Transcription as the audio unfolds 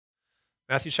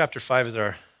Matthew chapter 5 is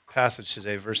our passage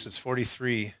today, verses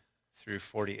 43 through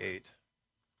 48.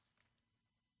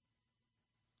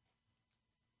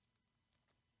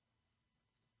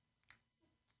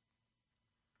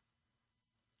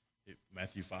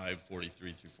 Matthew 5,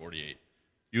 43 through 48.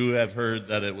 You have heard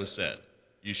that it was said,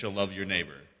 you shall love your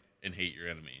neighbor and hate your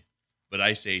enemy. But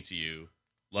I say to you,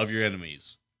 love your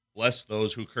enemies, bless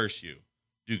those who curse you,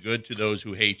 do good to those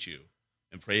who hate you,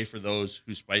 and pray for those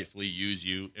who spitefully use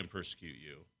you and persecute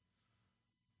you,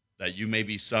 that you may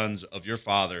be sons of your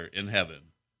Father in heaven.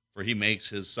 For he makes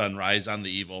his sun rise on the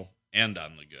evil and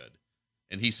on the good,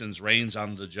 and he sends rains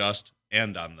on the just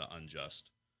and on the unjust.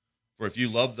 For if you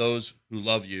love those who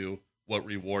love you, what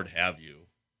reward have you?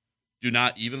 Do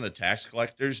not even the tax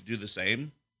collectors do the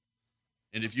same?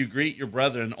 And if you greet your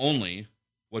brethren only,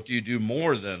 what do you do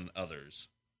more than others?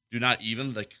 Do not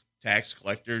even the tax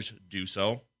collectors do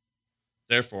so?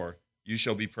 Therefore, you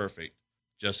shall be perfect,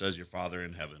 just as your Father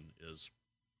in heaven is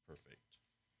perfect.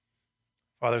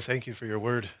 Father, thank you for your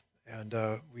word. And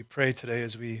we pray today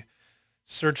as we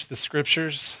search the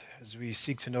scriptures, as we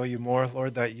seek to know you more,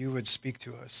 Lord, that you would speak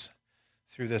to us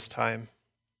through this time.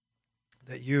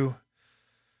 That you,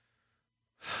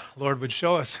 Lord, would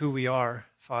show us who we are,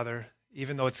 Father,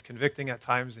 even though it's convicting at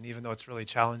times and even though it's really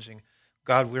challenging.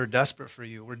 God, we're desperate for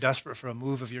you. We're desperate for a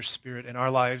move of your Spirit in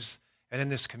our lives and in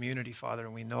this community, Father.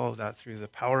 And we know that through the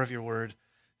power of your word,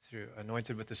 through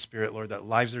anointed with the Spirit, Lord, that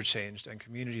lives are changed and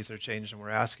communities are changed. And we're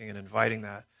asking and inviting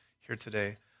that here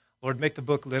today. Lord, make the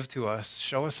book live to us.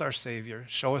 Show us our Savior.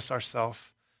 Show us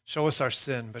ourself. Show us our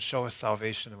sin, but show us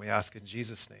salvation. And we ask in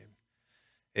Jesus' name.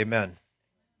 Amen.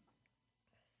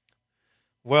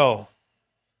 Well,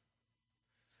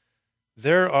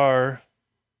 there are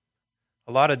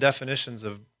a lot of definitions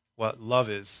of what love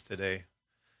is today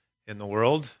in the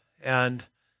world, and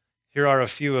here are a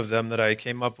few of them that I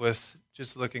came up with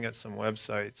just looking at some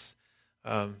websites.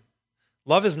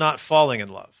 Love is not falling in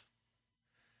love.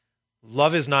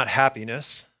 Love is not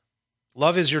happiness.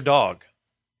 Love is your dog.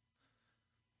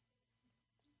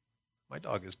 My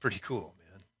dog is pretty cool,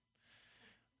 man.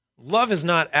 Love is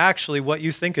not actually what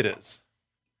you think it is.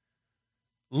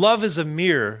 Love is a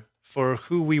mirror for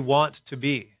who we want to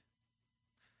be.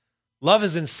 Love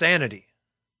is insanity.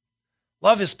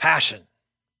 Love is passion.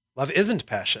 Love isn't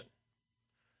passion.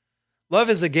 Love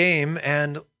is a game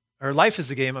life is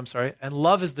a game, and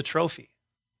love is the trophy.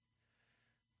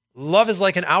 Love is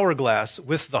like an hourglass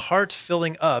with the heart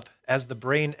filling up as the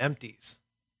brain empties.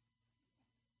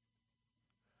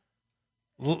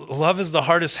 Love is the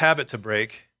hardest habit to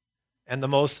break and the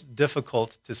most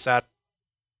difficult to satisfy.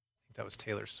 That was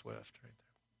Taylor Swift right there.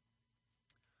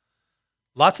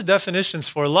 Lots of definitions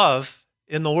for love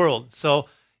in the world. So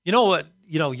you know what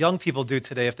young people do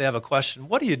today if they have a question?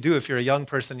 What do you do if you're a young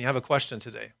person and you have a question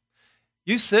today?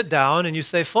 You sit down and you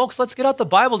say, folks, let's get out the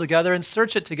Bible together and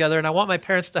search it together, and I want my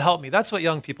parents to help me. That's what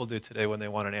young people do today when they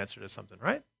want an answer to something,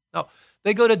 right? No,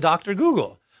 they go to Dr.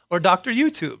 Google or Dr.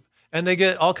 YouTube, and they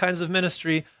get all kinds of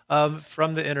ministry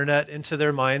from the internet into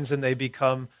their minds, and they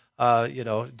become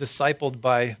discipled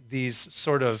by these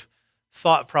sort of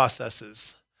thought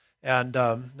processes. And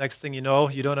next thing you know,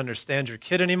 you don't understand your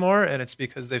kid anymore, and it's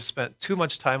because they've spent too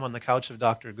much time on the couch of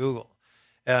Dr. Google.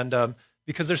 And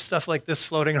because there's stuff like this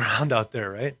floating around out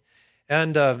there, right?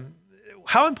 And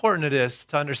how important it is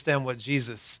to understand what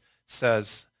Jesus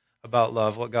says about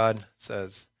love, what God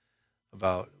says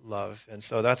about love. And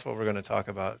so that's what we're going to talk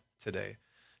about today.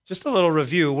 Just a little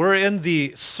review. We're in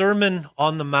the Sermon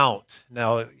on the Mount.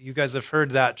 Now, you guys have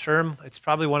heard that term. It's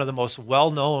probably one of the most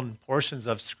well-known portions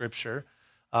of Scripture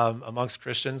amongst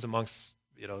Christians, amongst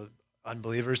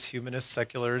unbelievers, humanists,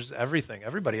 seculars, everything.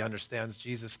 Everybody understands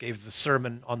Jesus gave the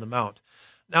Sermon on the Mount.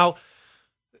 Now,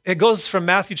 it goes from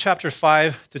Matthew chapter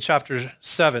 5 to chapter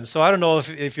 7. So I don't know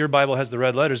if your Bible has the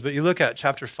red letters, but you look at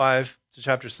chapter 5 to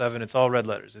chapter 7, it's all red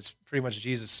letters. It's pretty much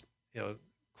Jesus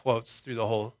quotes through the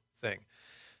whole thing.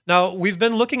 Now, we've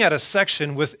been looking at a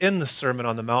section within the Sermon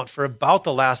on the Mount for about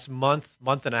the last month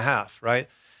and a half, right?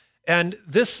 And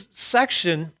this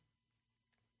section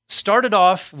started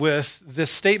off with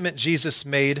this statement Jesus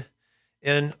made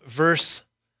in verse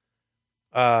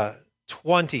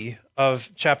 20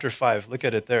 of chapter 5. Look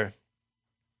at it there,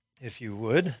 if you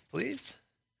would, please.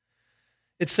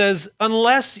 It says,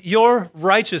 unless your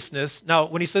righteousness, now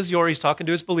when he says your, he's talking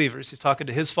to his believers, he's talking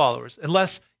to his followers,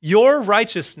 unless your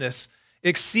righteousness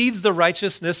exceeds the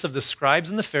righteousness of the scribes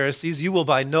and the Pharisees, you will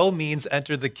by no means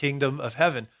enter the kingdom of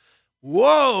heaven.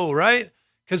 Whoa, right?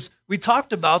 Because we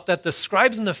talked about that the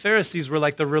scribes and the Pharisees were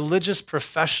like the religious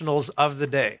professionals of the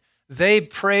day. They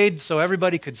prayed so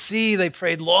everybody could see. They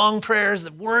prayed long prayers,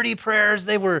 wordy prayers.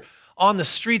 They were on the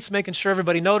streets making sure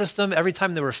everybody noticed them. Every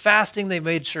time they were fasting, they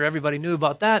made sure everybody knew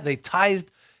about that. They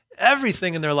tithed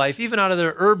everything in their life, even out of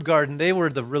their herb garden. They were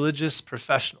the religious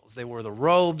professionals. They wore the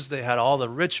robes. They had all the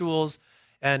rituals.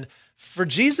 And for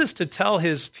Jesus to tell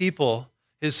his people,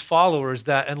 his followers,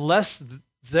 that unless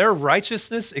their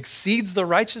righteousness exceeds the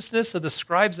righteousness of the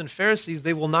scribes and Pharisees,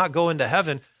 they will not go into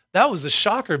heaven, that was a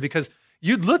shocker, because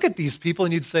you'd look at these people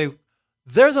and you'd say,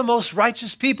 they're the most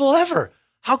righteous people ever.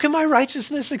 How can my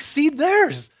righteousness exceed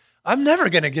theirs? I'm never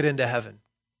going to get into heaven.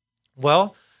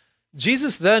 Well,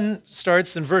 Jesus then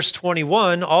starts in verse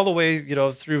 21 all the way,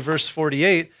 through verse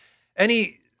 48, and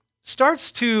he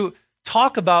starts to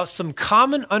talk about some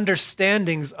common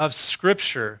understandings of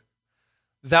Scripture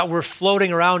that were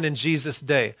floating around in Jesus'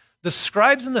 day. The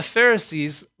scribes and the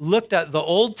Pharisees looked at the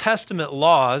Old Testament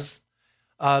laws.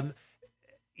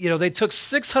 They took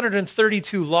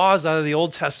 632 laws out of the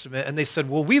Old Testament and they said,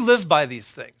 well, we live by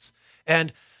these things.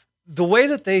 And the way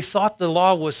that they thought the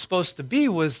law was supposed to be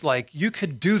was like, you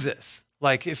could do this.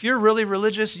 Like, if you're really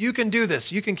religious, you can do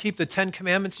this. You can keep the 10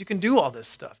 Commandments. You can do all this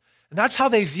stuff. And that's how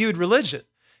they viewed religion.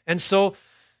 And so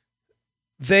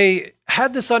they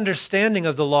had this understanding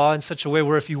of the law in such a way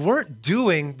where if you weren't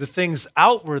doing the things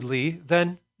outwardly,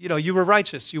 then you were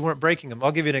righteous. You weren't breaking them.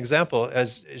 I'll give you an example.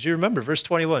 As you remember, verse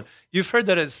 21, you've heard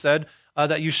that it said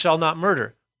that you shall not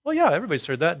murder. Well, yeah, everybody's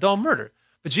heard that. Don't murder.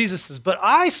 But Jesus says, but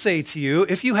I say to you,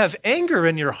 if you have anger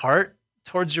in your heart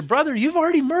towards your brother, you've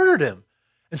already murdered him.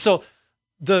 And so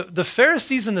the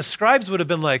Pharisees and the scribes would have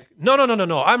been like, no,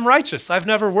 I'm righteous. I've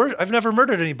never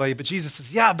murdered anybody. But Jesus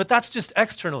says, yeah, but that's just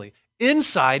externally.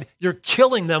 Inside, you're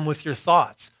killing them with your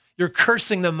thoughts. You're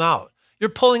cursing them out.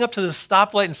 You're pulling up to the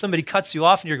stoplight and somebody cuts you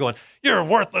off and you're going, you're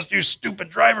worthless, you stupid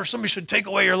driver. Somebody should take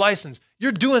away your license.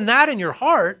 You're doing that in your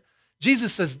heart.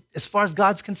 Jesus says, as far as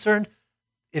God's concerned,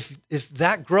 if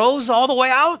that grows all the way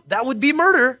out, that would be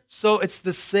murder. So it's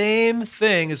the same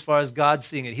thing as far as God's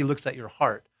seeing it. He looks at your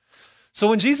heart. So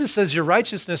when Jesus says your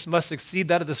righteousness must exceed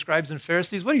that of the scribes and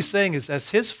Pharisees, what he's saying is,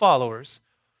 as his followers,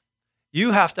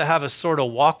 you have to have a sort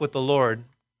of walk with the Lord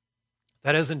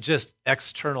that isn't just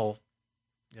external,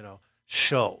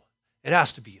 show. It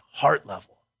has to be heart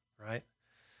level, right?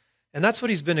 And that's what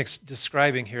he's been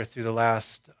describing here through the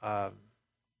last,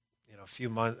 few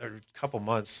months or couple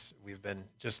months. We've been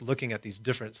just looking at these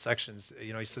different sections.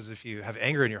 He says, if you have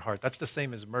anger in your heart, that's the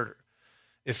same as murder.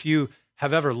 If you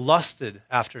have ever lusted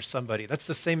after somebody, that's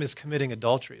the same as committing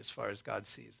adultery as far as God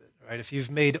sees it, right? If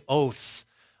you've made oaths,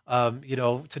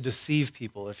 to deceive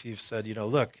people, if you've said,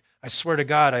 look, I swear to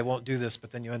God, I won't do this,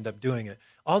 but then you end up doing it.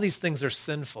 All these things are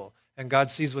sinful, and God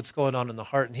sees what's going on in the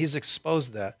heart, and he's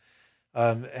exposed that.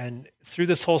 And through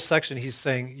this whole section, he's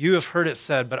saying, you have heard it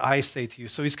said, but I say to you.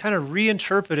 So he's kind of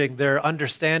reinterpreting their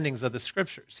understandings of the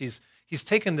Scriptures. He's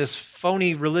taken this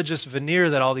phony religious veneer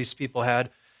that all these people had,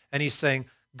 and he's saying,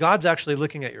 God's actually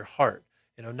looking at your heart,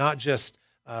 not just,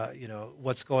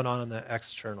 what's going on in the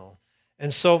external.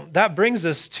 And so that brings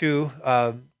us to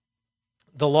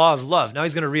the law of love. Now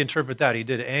he's going to reinterpret that. He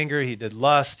did anger, he did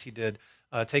lust, he did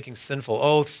taking sinful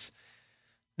oaths.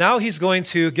 Now he's going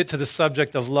to get to the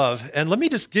subject of love. And let me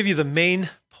just give you the main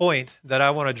point that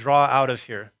I want to draw out of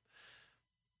here.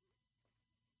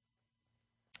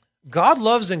 God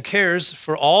loves and cares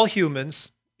for all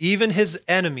humans, even his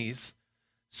enemies.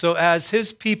 So as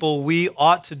his people, we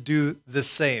ought to do the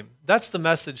same. That's the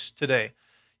message today.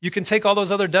 You can take all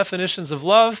those other definitions of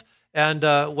love, and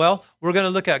we're going to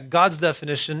look at God's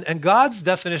definition. And God's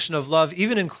definition of love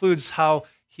even includes how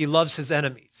he loves his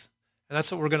enemies. And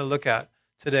that's what we're going to look at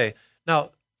today. Now,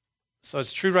 so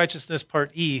it's true righteousness, part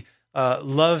E,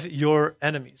 love your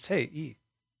enemies. Hey,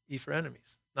 E for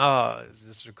enemies. Is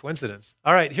this a coincidence?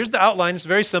 All right, here's the outline. It's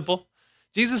very simple.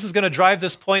 Jesus is going to drive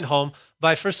this point home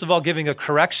by, first of all, giving a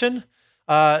correction.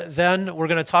 Then we're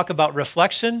going to talk about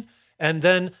reflection. And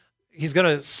then he's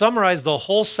going to summarize the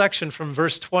whole section from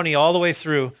verse 20 all the way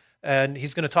through. And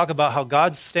he's going to talk about how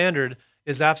God's standard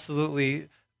is absolutely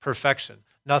perfection,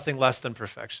 nothing less than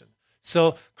perfection.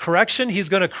 So correction, he's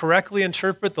going to correctly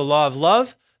interpret the law of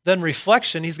love. Then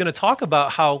reflection, he's going to talk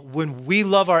about how when we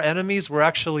love our enemies, we're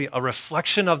actually a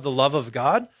reflection of the love of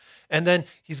God. And then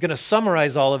he's going to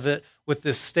summarize all of it with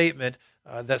this statement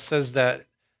that says that,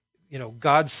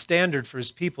 God's standard for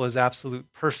his people is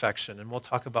absolute perfection. And we'll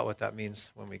talk about what that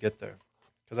means when we get there,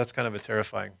 because that's kind of a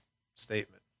terrifying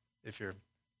statement if you're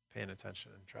paying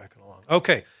attention and tracking along.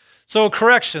 Okay, so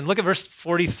correction. Look at verse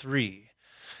 43.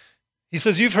 He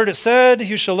says, you've heard it said,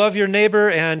 you shall love your neighbor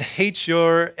and hate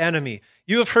your enemy.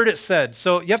 You have heard it said.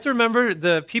 So you have to remember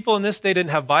the people in this day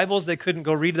didn't have Bibles. They couldn't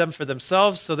go read them for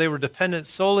themselves. So they were dependent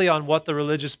solely on what the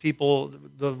religious people,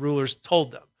 the rulers,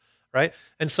 told them. right?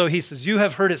 And so he says, you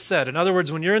have heard it said. In other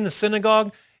words, when you're in the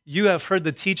synagogue, you have heard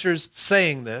the teachers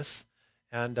saying this,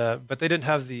 and but they didn't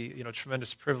have the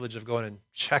tremendous privilege of going and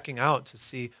checking out to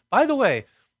see. By the way,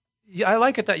 yeah, I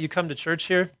like it that you come to church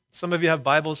here. Some of you have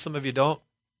Bibles, some of you don't.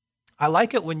 I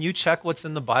like it when you check what's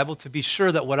in the Bible to be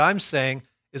sure that what I'm saying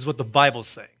is what the Bible's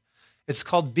saying. It's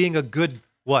called being a good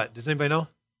what? Does anybody know?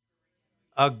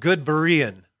 A good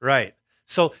Berean, right.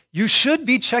 So you should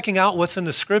be checking out what's in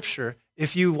the Scripture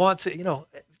if you want to,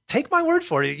 take my word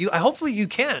for it. Hopefully you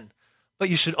can. But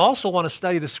you should also want to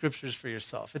study the Scriptures for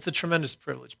yourself. It's a tremendous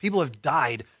privilege. People have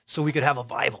died so we could have a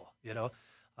Bible,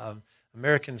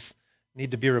 Americans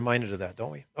need to be reminded of that,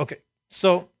 don't we? Okay,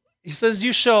 so he says,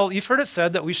 you've heard it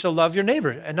said that we shall love your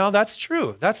neighbor. And now that's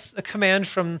true. That's a command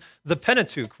from the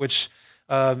Pentateuch, which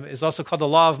is also called the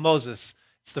Law of Moses.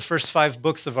 It's the first 5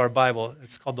 books of our Bible.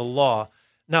 It's called the Law.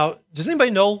 Now, does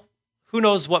anybody know, who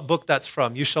knows what book that's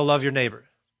from? You shall love your neighbor.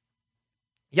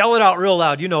 Yell it out real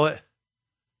loud. You know it.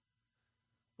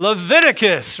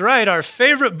 Leviticus, right? Our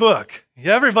favorite book.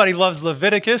 Everybody loves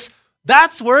Leviticus.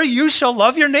 That's where you shall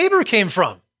love your neighbor came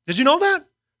from. Did you know that?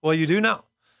 Well, you do now.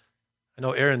 I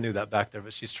know Erin knew that back there,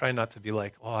 but she's trying not to be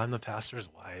like, oh, I'm the pastor's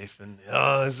wife, and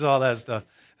this is all that stuff.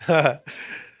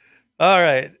 All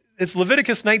right. It's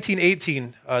Leviticus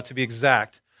 19:18 to be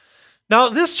exact. Now,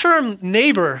 this term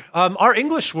neighbor, our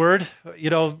English word,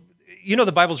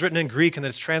 the Bible's written in Greek and then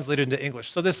it's translated into English.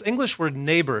 So this English word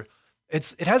neighbor,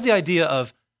 it has the idea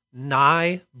of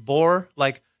nigh, bor,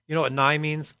 like, you know what nigh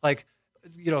means? Like,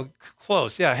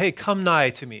 close. Yeah, hey, come nigh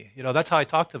to me. That's how I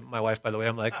talk to my wife, by the way.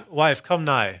 I'm like, wife, come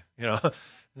nigh. And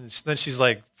then she's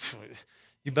like,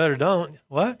 you better don't.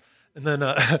 What? And then,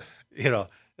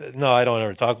 no, I don't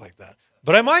ever talk like that.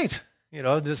 But I might,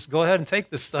 just go ahead and take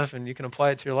this stuff and you can apply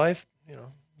it to your life.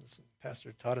 This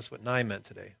pastor taught us what nigh meant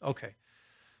today. Okay.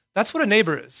 That's what a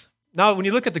neighbor is. Now, when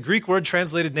you look at the Greek word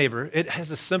translated neighbor, it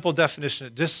has a simple definition.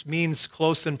 It just means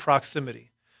close in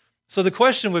proximity. So the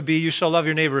question would be, you shall love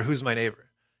your neighbor. Who's my neighbor?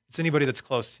 It's anybody that's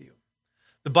close to you.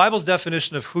 The Bible's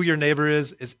definition of who your neighbor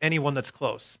is anyone that's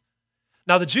close.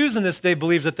 Now, the Jews in this day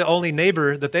believed that the only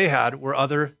neighbor that they had were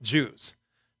other Jews.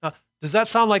 Now, does that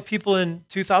sound like people in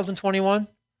 2021?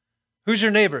 Who's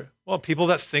your neighbor? Well, people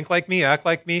that think like me, act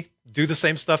like me, do the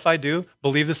same stuff I do,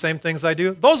 believe the same things I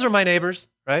do. Those are my neighbors,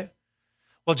 right?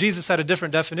 Well, Jesus had a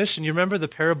different definition. You remember the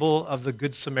parable of the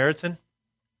Good Samaritan?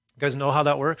 You guys know how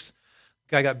that works?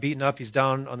 Guy got beaten up. He's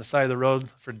down on the side of the road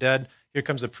for dead. Here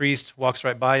comes a priest, walks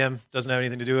right by him, doesn't have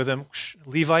anything to do with him.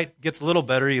 Levite gets a little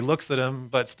better. He looks at him,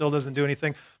 but still doesn't do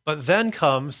anything. But then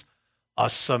comes a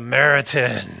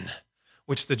Samaritan,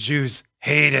 which the Jews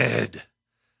hated.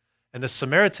 And the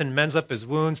Samaritan mends up his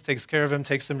wounds, takes care of him,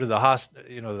 takes him to the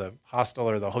hostel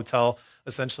or the hotel,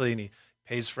 essentially, and he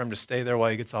pays for him to stay there while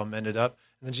he gets all mended up.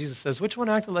 And then Jesus says, which one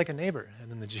acted like a neighbor?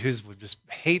 And then the Jews would just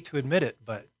hate to admit it,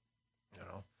 but,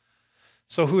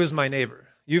 So who is my neighbor?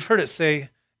 You've heard it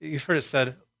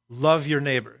said, love your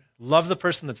neighbor. Love the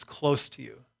person that's close to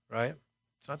you, right?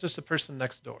 It's not just a person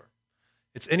next door.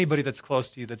 It's anybody that's close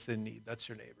to you that's in need. That's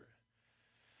your neighbor.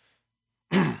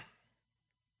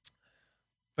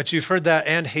 But you've heard that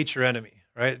and hate your enemy,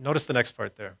 right? Notice the next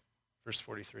part there, verse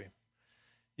 43.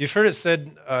 You've heard it said,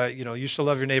 you shall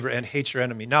love your neighbor and hate your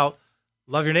enemy. Now,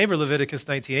 love your neighbor, Leviticus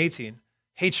 19:18.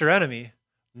 Hate your enemy,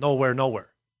 nowhere,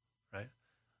 right?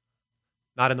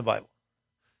 Not in the Bible.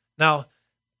 Now,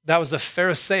 that was a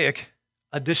Pharisaic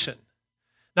addition.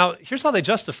 Now, here's how they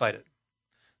justified it.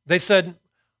 They said,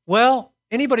 well,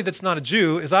 anybody that's not a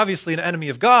Jew is obviously an enemy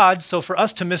of God, so for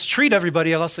us to mistreat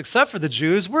everybody else except for the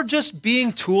Jews, we're just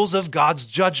being tools of God's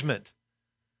judgment.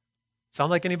 Sound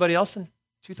like anybody else in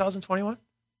 2021?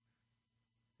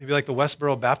 Maybe like the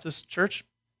Westboro Baptist Church?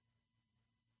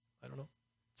 I don't know.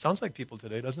 Sounds like people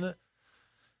today, doesn't it?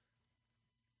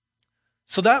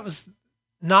 So that was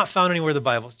not found anywhere in the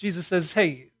Bible. Jesus says,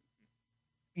 hey,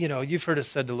 you've heard it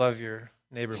said to love your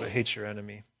neighbor but hate your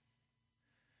enemy.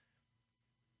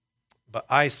 But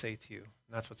I say to you,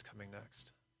 and that's what's coming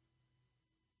next.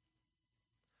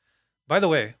 By the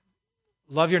way,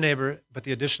 love your neighbor, but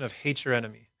the addition of hate your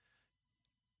enemy.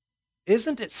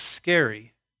 Isn't it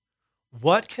scary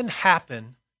what can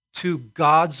happen to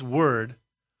God's word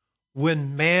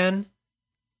when man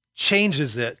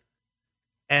changes it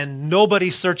and nobody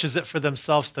searches it for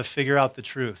themselves to figure out the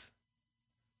truth?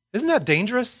 Isn't that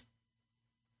dangerous?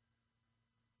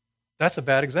 That's a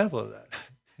bad example of that.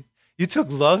 You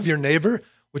took love your neighbor,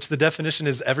 which the definition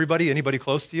is everybody, anybody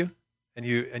close to you, and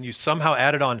you somehow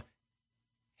added on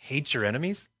hate your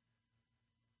enemies?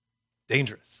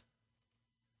 Dangerous.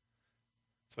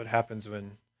 That's what happens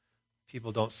when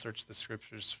people don't search the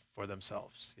scriptures for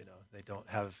themselves. They don't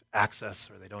have access,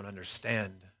 or they don't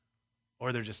understand,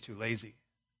 or they're just too lazy.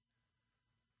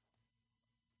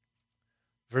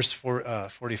 Verse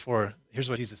 44, here's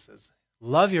what Jesus says.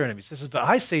 Love your enemies. This says, but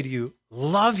I say to you,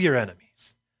 love your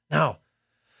enemies. Now,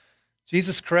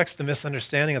 Jesus corrects the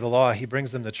misunderstanding of the law. He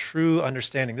brings them the true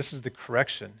understanding. This is the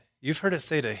correction. You've heard it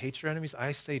say to hate your enemies.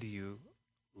 I say to you,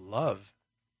 love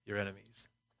your enemies.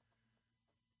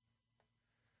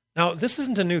 Now, this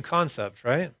isn't a new concept,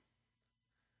 right?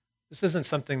 This isn't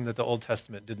something that the Old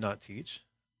Testament did not teach,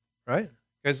 right? You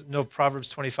guys know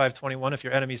Proverbs 25:21. If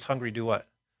your enemy's hungry, do what?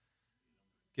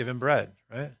 Give him bread,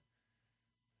 right?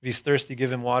 If he's thirsty,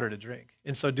 give him water to drink.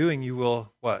 In so doing, you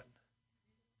will what?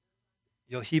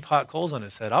 You'll heap hot coals on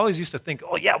his head. I always used to think,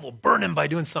 oh yeah, we'll burn him by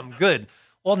doing something good.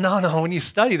 Well, no. When you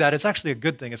study that, it's actually a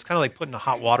good thing. It's kind of like putting a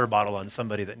hot water bottle on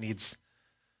somebody that needs,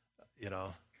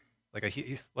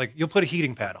 like you'll put a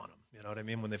heating pad on them. You know what I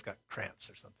mean? When they've got cramps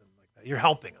or something like that. You're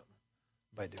helping them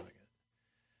by doing it.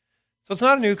 So it's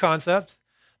not a new concept.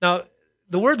 Now,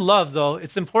 the word love, though,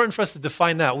 it's important for us to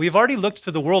define that. We've already looked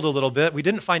to the world a little bit. We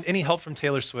didn't find any help from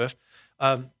Taylor Swift,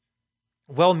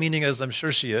 well-meaning as I'm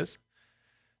sure she is.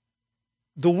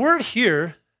 The word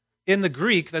here in the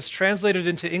Greek that's translated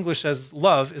into English as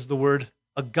love is the word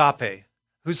agape.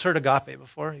 Who's heard agape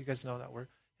before? You guys know that word?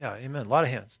 Yeah, amen. A lot of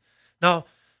hands. Now,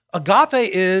 agape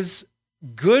is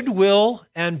goodwill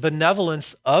and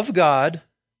benevolence of God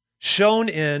shown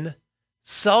in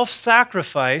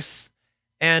self-sacrifice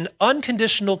and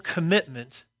unconditional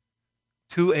commitment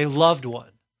to a loved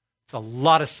one. It's a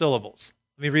lot of syllables.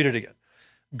 Let me read it again.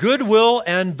 Goodwill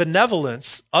and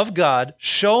benevolence of God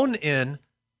shown in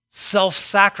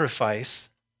self-sacrifice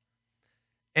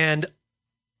and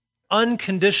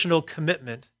unconditional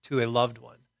commitment to a loved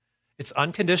one. It's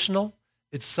unconditional,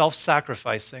 it's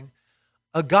self-sacrificing.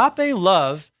 Agape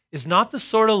love is not the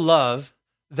sort of love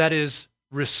that is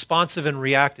responsive and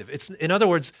reactive. In other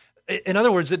words,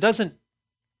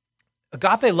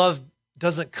 agape love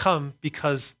doesn't come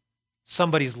because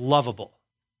somebody's lovable,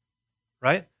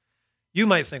 right? You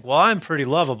might think, well, I'm pretty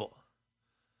lovable,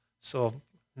 so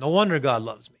no wonder God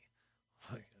loves me.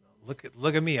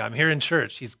 Look at me. I'm here in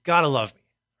church. He's got to love me,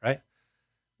 right?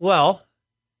 Well,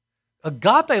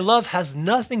 agape love has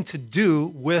nothing to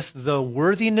do with the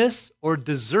worthiness or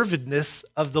deservedness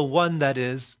of the one that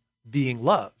is being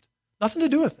loved. Nothing to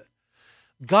do with it.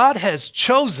 God has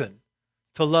chosen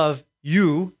to love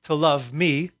you, to love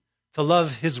me, to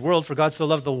love his world, for God so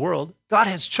loved the world. God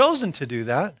has chosen to do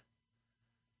that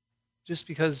just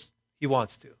because he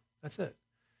wants to. That's it.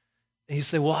 And you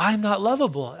say, well, I'm not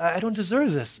lovable. I don't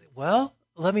deserve this. Well,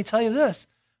 let me tell you this.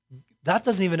 That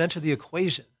doesn't even enter the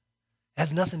equation. It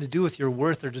has nothing to do with your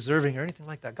worth or deserving or anything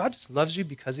like that. God just loves you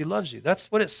because he loves you.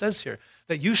 That's what it says here,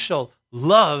 that you shall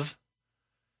love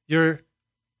your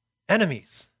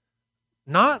enemies,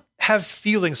 not have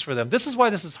feelings for them. This is why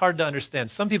this is hard to understand.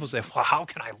 Some people say, well, how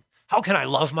can I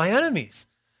love my enemies?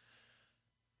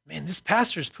 Man, this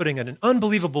pastor's putting an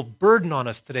unbelievable burden on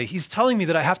us today. He's telling me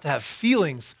that I have to have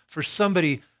feelings for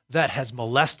somebody that has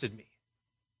molested me.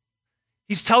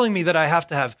 He's telling me that I have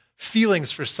to have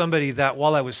feelings for somebody that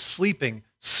while I was sleeping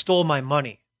stole my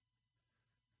money.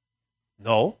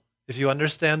 No, if you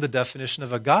understand the definition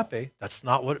of agape, that's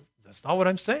not what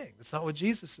I'm saying. That's not what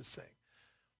Jesus is saying.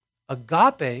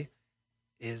 Agape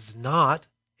is not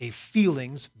a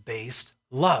feelings-based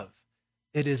love.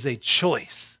 It is a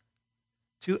choice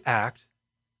to act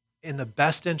in the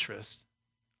best interest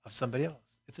of somebody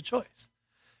else. It's a choice.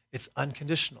 It's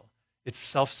unconditional. It's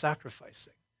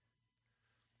self-sacrificing.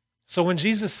 So when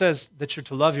Jesus says that you're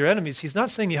to love your enemies, he's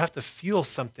not saying you have to feel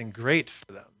something great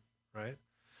for them, right?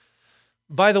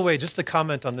 By the way, just to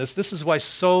comment on this is why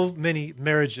so many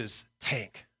marriages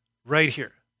tank right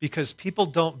here, because people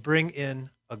don't bring in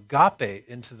agape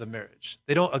into the marriage.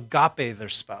 They don't agape their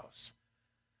spouse.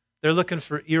 They're looking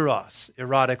for eros,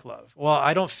 erotic love. Well,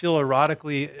 I don't feel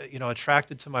erotically,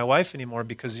 attracted to my wife anymore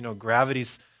because,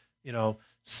 gravity's,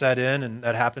 set in, and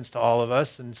that happens to all of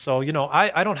us. And so,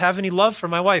 I don't have any love for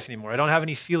my wife anymore. I don't have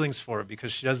any feelings for her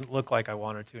because she doesn't look like I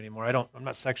want her to anymore. I'm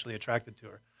not sexually attracted to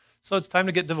her. So it's time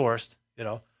to get divorced,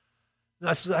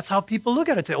 That's how people look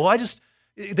at it today. Well,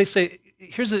 they say,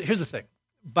 here's the thing.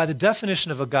 By the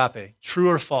definition of agape, true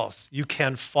or false, you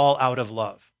can fall out of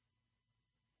love.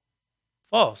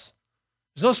 False.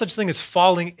 There's no such thing as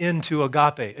falling into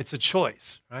agape. It's a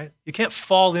choice, right? You can't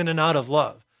fall in and out of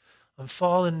love. I'm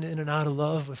falling in and out of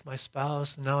love with my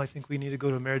spouse, and now I think we need to go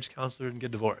to a marriage counselor and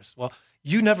get divorced. Well,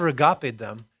 you never agape'd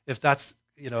them if that's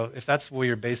where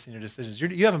you're basing your decisions.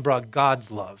 You haven't brought God's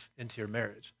love into your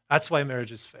marriage. That's why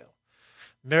marriages fail.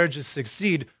 Marriages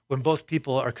succeed when both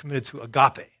people are committed to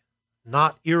agape,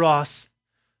 not eros,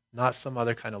 not some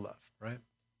other kind of love, right?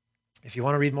 If you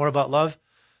want to read more about love,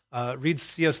 read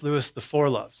C.S. Lewis' The Four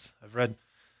Loves. I've read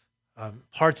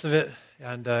parts of it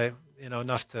and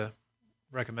enough to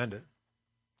recommend it.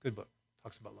 Good book,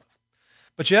 talks about love.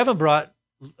 But you haven't brought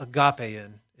agape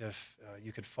in if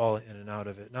you could fall in and out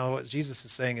of it. Now, what Jesus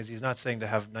is saying is he's not saying to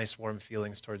have nice, warm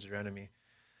feelings towards your enemy.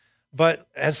 But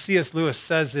as C.S. Lewis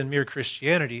says in Mere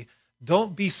Christianity,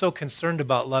 don't be so concerned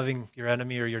about loving your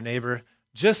enemy or your neighbor.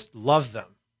 Just love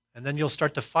them. And then you'll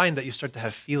start to find that you start to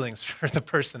have feelings for the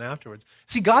person afterwards.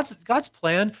 See, God's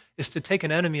plan is to take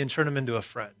an enemy and turn him into a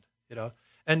friend,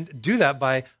 and do that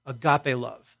by agape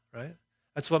love, right?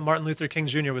 That's what Martin Luther King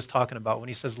Jr. was talking about when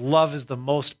he says love is the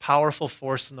most powerful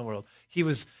force in the world. He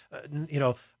was,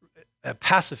 a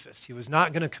pacifist. He was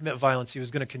not going to commit violence. He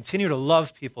was going to continue to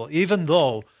love people, even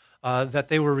though that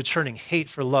they were returning hate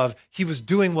for love. He was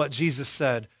doing what Jesus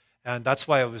said, and that's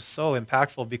why it was so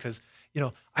impactful because,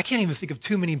 I can't even think of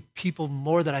too many people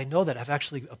more that I know that have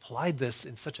actually applied this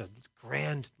in such a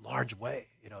grand, large way,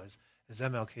 as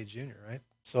MLK Jr., right?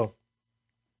 So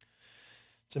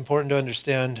it's important to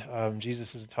understand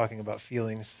Jesus isn't talking about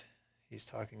feelings. He's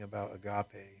talking about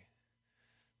agape,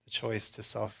 the choice to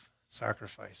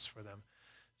self-sacrifice for them.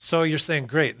 So you're saying,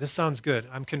 great, this sounds good.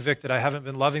 I'm convicted. I haven't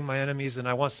been loving my enemies, and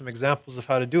I want some examples of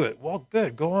how to do it. Well,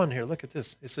 good. Go on here. Look at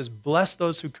this. It says, bless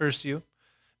those who curse you,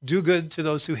 do good to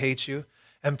those who hate you,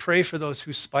 and pray for those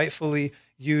who spitefully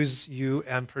use you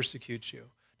and persecute you.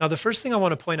 Now, the first thing I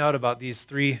want to point out about these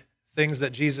three things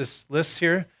that Jesus lists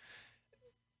here,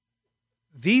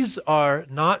 these are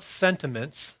not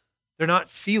sentiments. They're not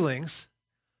feelings.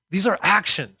 These are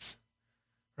actions,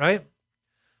 right?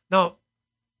 Now,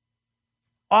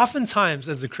 oftentimes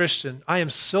as a Christian, I am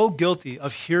so guilty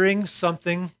of hearing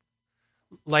something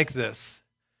like this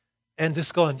and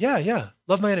just going, yeah,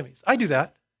 love my enemies. I do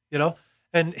that,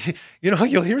 And, you'll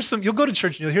go to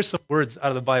church and you'll hear some words out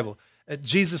of the Bible.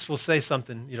 Jesus will say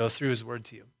something, through his word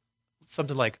to you.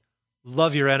 Something like,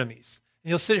 love your enemies. And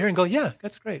you'll sit here and go, yeah,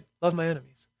 that's great. Love my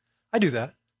enemies. I do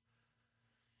that.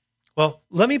 Well,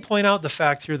 let me point out the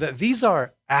fact here that these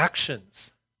are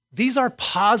actions. These are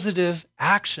positive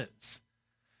actions.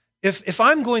 If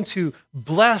I'm going to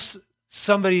bless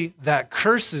somebody that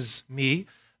curses me,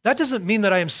 that doesn't mean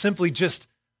that I am simply just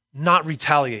not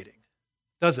retaliating,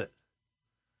 does it?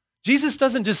 Jesus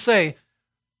doesn't just say,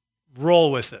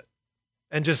 roll with it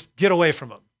and just get away from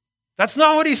them. That's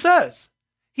not what he says.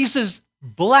 He says,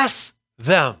 bless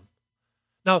them.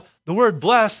 Now, the word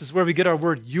bless is where we get our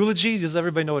word eulogy. Does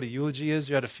everybody know what a eulogy is?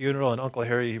 You're at a funeral and Uncle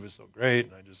Harry, he was so great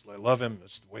and I love him.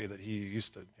 That's the way that he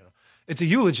used to, It's a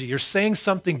eulogy. You're saying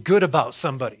something good about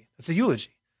somebody. It's a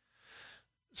eulogy.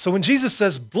 So when Jesus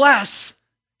says bless,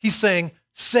 he's saying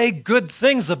say good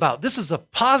things about. This is a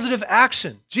positive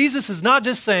action. Jesus is not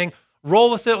just saying roll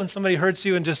with it when somebody hurts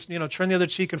you and just, turn the other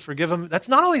cheek and forgive them. That's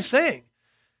not all he's saying.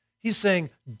 He's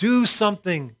saying do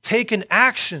something, take an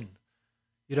action.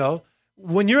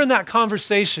 When you're in that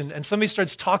conversation and somebody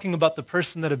starts talking about the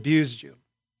person that abused you,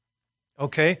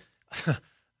 okay?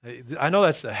 I know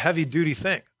that's a heavy duty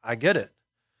thing. I get it.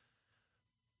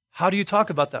 How do you talk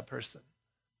about that person?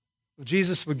 Well,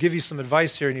 Jesus would give you some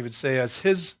advice here and he would say, as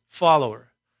his follower,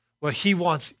 what he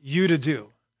wants you to do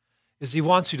is he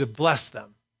wants you to bless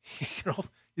them.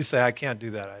 You say, I can't do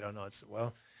that. I don't know.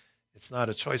 It's not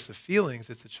a choice of feelings.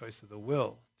 It's a choice of the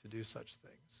will to do such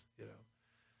things.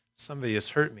 Somebody has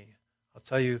hurt me. I'll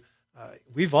tell you,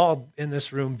 we've all in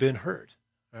this room been hurt,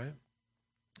 right?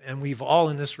 And we've all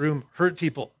in this room hurt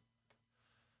people.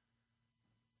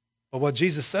 But what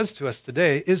Jesus says to us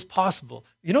today is possible.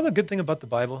 The good thing about the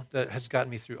Bible that has gotten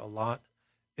me through a lot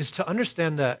is to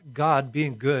understand that God,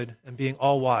 being good and being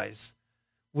all-wise,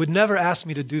 would never ask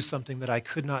me to do something that I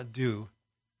could not do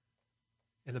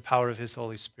in the power of his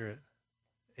Holy Spirit.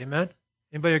 Amen?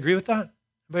 Anybody agree with that?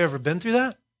 Anybody ever been through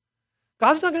that?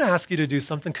 God's not going to ask you to do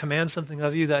something, command something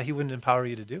of you that he wouldn't empower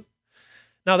you to do.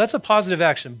 Now, that's a positive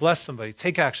action. Bless somebody.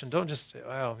 Take action. Don't just say,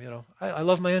 well, I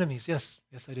love my enemies. Yes,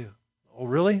 I do. Oh,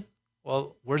 really?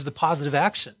 Well, where's the positive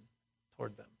action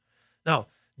toward them? Now,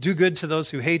 do good to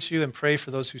those who hate you and pray for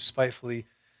those who spitefully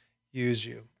use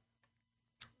you.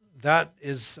 That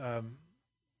is,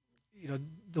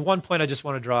 the one point I just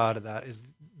want to draw out of that is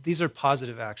these are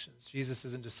positive actions. Jesus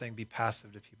isn't just saying be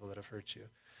passive to people that have hurt you.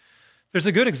 There's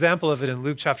a good example of it in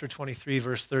Luke chapter 23,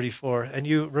 verse 34. And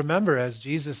you remember as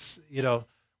Jesus,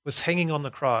 was hanging on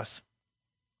the cross,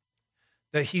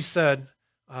 that he said,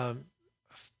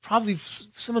 probably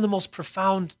some of the most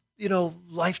profound,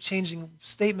 life-changing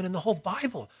statement in the whole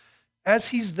Bible. As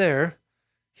he's there,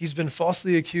 he's been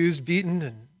falsely accused,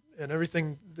 beaten, and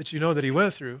everything that you know that he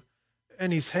went through.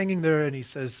 And he's hanging there and he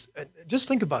says, and just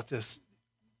think about this.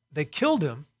 They killed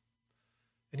him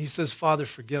and he says, Father,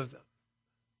 forgive them.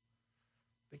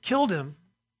 They killed him,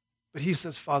 but he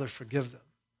says, Father, forgive them.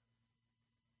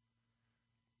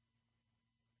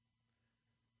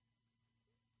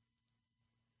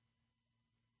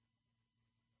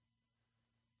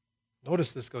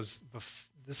 Notice this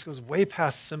goes way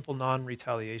past simple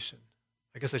non-retaliation.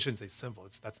 I guess I shouldn't say simple.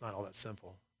 That's not all that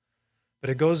simple. But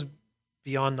it goes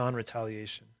beyond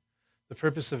non-retaliation. The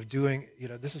purpose of doing,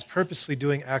 this is purposefully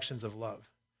doing actions of love.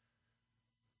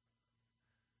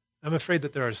 I'm afraid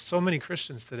that there are so many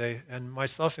Christians today, and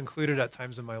myself included at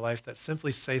times in my life, that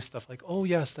simply say stuff like, oh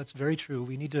yes, that's very true.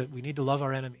 We need to love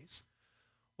our enemies.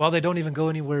 While they don't even go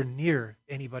anywhere near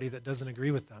anybody that doesn't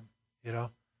agree with them,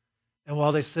 And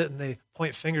while they sit and they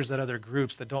point fingers at other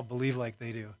groups that don't believe like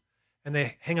they do, and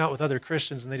they hang out with other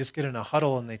Christians and they just get in a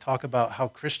huddle and they talk about how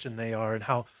Christian they are and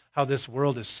how this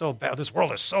world is so bad. This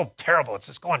world is so terrible. It's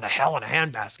just going to hell in a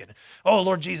handbasket. Oh,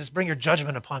 Lord Jesus, bring your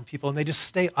judgment upon people. And they just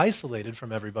stay isolated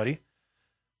from everybody.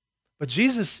 But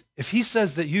Jesus, if he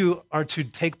says that you are to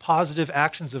take positive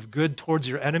actions of good towards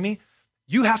your enemy,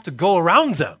 you have to go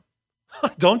around them,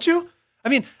 don't you? I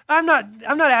mean, I'm not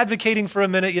advocating for a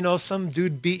minute, some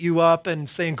dude beat you up and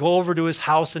saying go over to his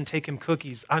house and take him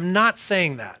cookies. I'm not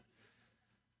saying that.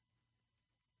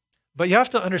 But you have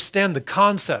to understand the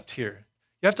concept here.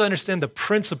 You have to understand the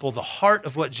principle, the heart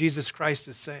of what Jesus Christ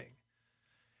is saying.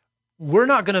 We're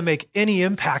not going to make any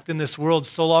impact in this world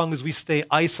so long as we stay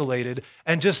isolated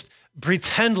and just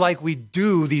pretend like we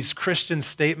do these Christian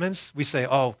statements. We say,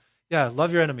 oh, yeah,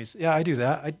 love your enemies. Yeah, I do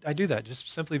that. I do that just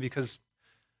simply because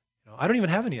I don't even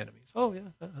have any enemies. Oh,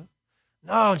 yeah.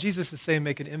 No, Jesus is saying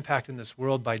make an impact in this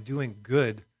world by doing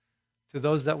good to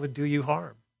those that would do you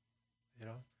harm.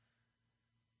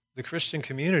 The Christian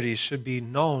community should be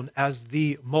known as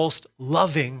the most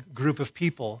loving group of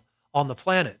people on the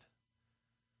planet.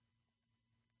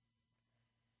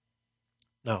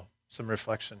 Now, some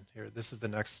reflection here. This is the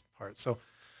next part. So,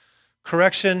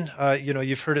 correction,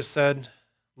 you've heard it said,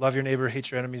 love your neighbor,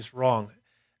 hate your enemies. Wrong.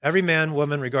 Every man,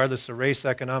 woman, regardless of race,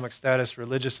 economic status,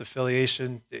 religious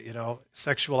affiliation,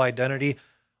 sexual identity,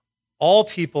 all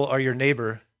people are your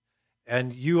neighbor.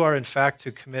 And you are, in fact,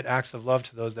 to commit acts of love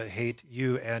to those that hate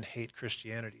you and hate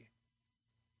Christianity.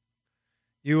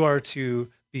 You are to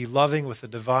be loving with a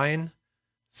divine,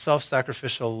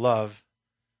 self-sacrificial love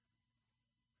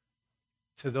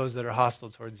to those that are hostile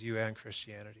towards you and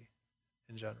Christianity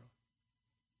in general.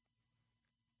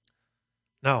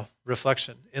 Now,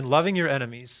 reflection. In loving your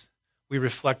enemies, we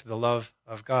reflect the love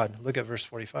of God. Look at verse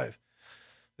 45.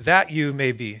 That you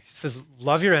may be. He says,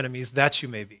 love your enemies, that you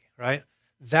may be, right?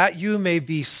 That you may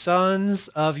be sons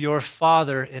of your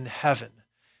Father in heaven.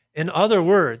 In other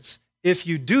words, if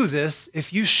you do this,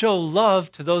 if you show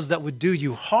love to those that would do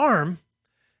you harm,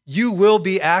 you will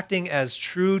be acting as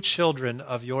true children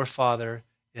of your Father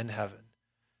in heaven.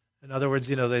 In other words,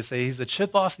 they say he's a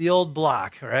chip off the old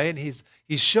block, right? He's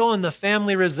showing the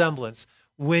family resemblance.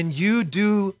 When you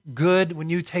do good, when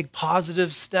you take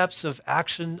positive steps of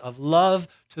action, of love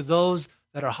to those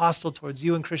that are hostile towards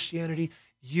you in Christianity,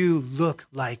 you look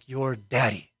like your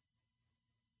daddy.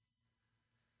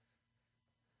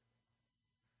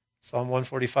 Psalm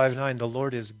 145:9, the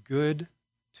Lord is good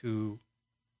to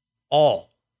all,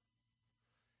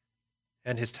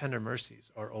 and his tender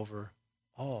mercies are over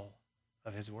all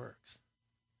of his works.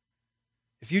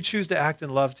 If you choose to act in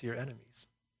love to your enemies,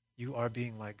 you are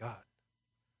being like God.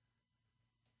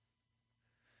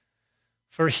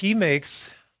 For he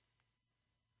makes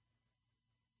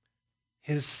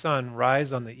his sun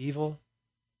rise on the evil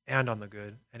and on the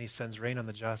good, and he sends rain on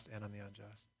the just and on the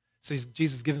unjust. So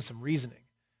Jesus is giving some reasoning.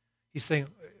 He's saying,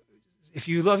 if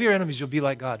you love your enemies, you'll be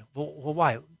like God. Well,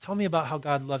 why? Tell me about how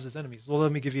God loves his enemies. Well,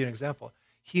 let me give you an example.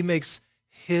 He makes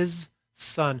his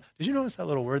sun. Did you notice that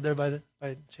little word there by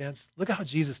chance? Look at how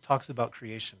Jesus talks about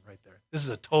creation right there. This is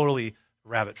a totally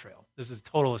rabbit trail. This is a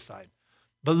total aside.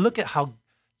 But look at how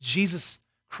Jesus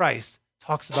Christ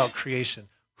talks about creation.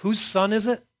 Whose sun is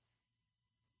it?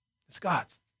 It's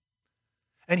God's.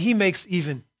 And he makes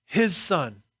even his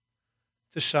sun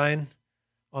to shine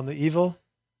on the evil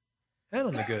and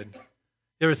on the good.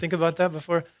 You ever think about that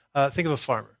before? Think of a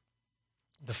farmer.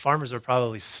 The farmers are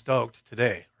probably stoked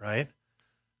today, right?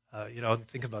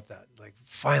 Think about that. Like,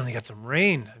 finally got some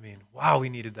rain. I mean, wow, we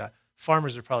needed that.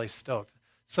 Farmers are probably stoked.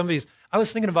 I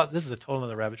was thinking about, this is a total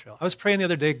other rabbit trail. I was praying the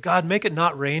other day, God, make it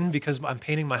not rain because I'm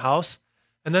painting my house.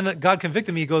 And then God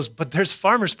convicted me. He goes, but there's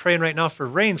farmers praying right now for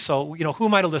rain. So, who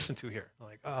am I to listen to here? I'm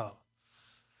like, oh.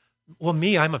 Well,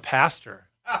 I'm a pastor.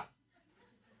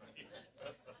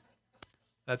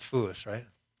 That's foolish, right?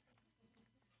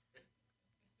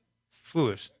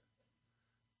 Foolish.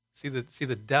 See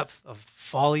the depth of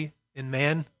folly in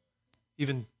man,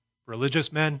 even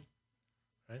religious men,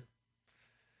 right?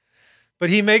 But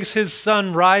he makes his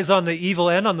sun rise on the evil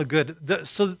and on the good.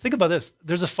 So think about this.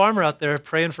 There's a farmer out there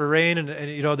praying for rain, and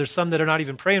there's some that are not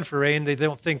even praying for rain. They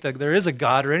don't think that there is a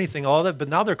God or anything, all that, but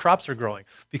now their crops are growing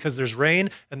because there's rain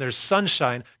and there's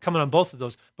sunshine coming on both of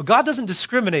those. But God doesn't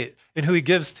discriminate in who he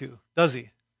gives to, does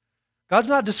he? God's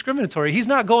not discriminatory. He's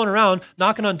not going around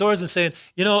knocking on doors and saying,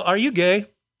 are you gay?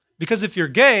 Because if you're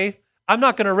gay, I'm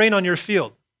not going to rain on your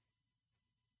field.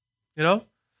 Oh,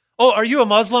 are you a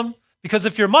Muslim? Because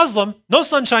if you're Muslim, no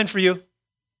sunshine for you.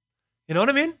 You know what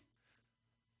I mean?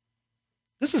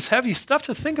 This is heavy stuff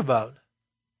to think about.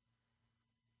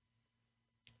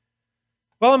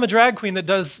 Well, I'm a drag queen that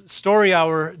does story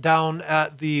hour down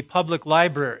at the public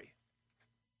library.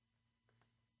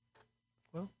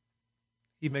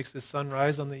 He makes his sun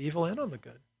rise on the evil and on the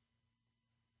good.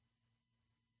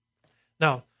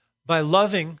 Now, by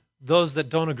loving those that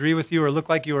don't agree with you or look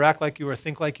like you or act like you or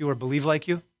think like you or believe like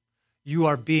you, you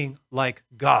are being like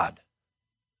God.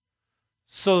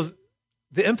 So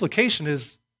the implication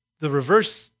is the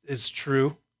reverse is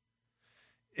true.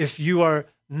 If you are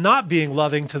not being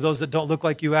loving to those that don't look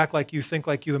like you, act like you, think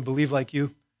like you, and believe like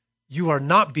you, you are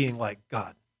not being like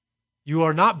God. You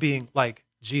are not being like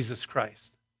Jesus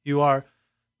Christ. You are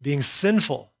being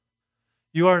sinful.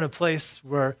 You are in a place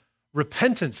where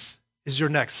repentance is your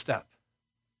next step.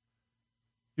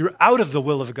 You're out of the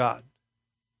will of God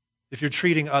if you're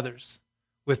treating others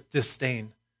with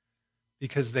disdain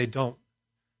because they don't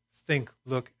think,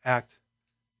 look, act,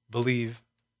 believe,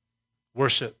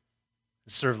 worship,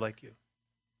 and serve like you.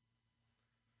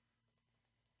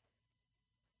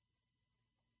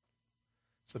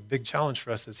 It's a big challenge for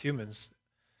us as humans.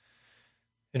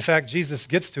 In fact, Jesus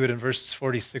gets to it in verses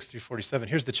 46 through 47.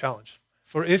 Here's the challenge.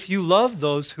 For if you love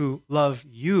those who love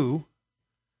you,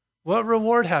 what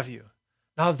reward have you?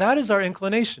 Now that is our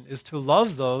inclination, is to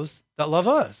love those that love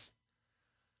us.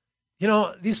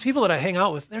 These people that I hang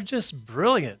out with, they're just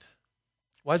brilliant.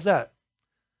 Why is that?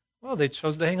 Well, they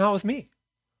chose to hang out with me.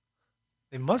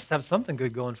 They must have something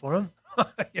good going for them.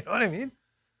 You know what I mean?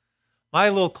 My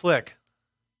little clique.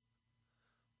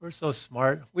 We're so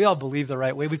smart. We all believe the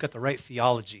right way. We've got the right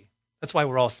theology. That's why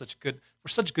we're such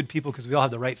good people because we all have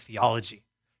the right theology.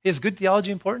 Is good theology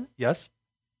important? Yes.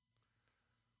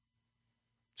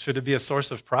 Should it be a source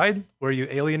of pride where you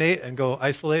alienate and go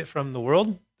isolate from the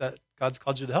world that God's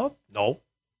called you to help? No.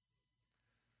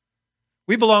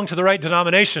 We belong to the right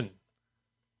denomination.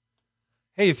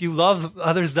 Hey, if you love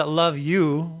others that love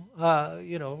you,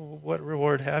 what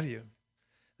reward have you?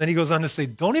 Then he goes on to say,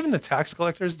 don't even the tax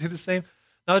collectors do the same?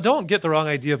 Now, don't get the wrong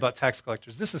idea about tax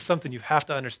collectors. This is something you have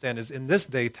to understand is in this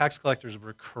day, tax collectors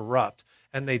were corrupt,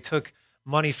 and they took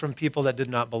money from people that did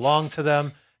not belong to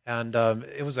them, and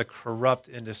it was a corrupt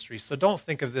industry. So don't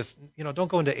think of this, don't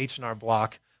go into H&R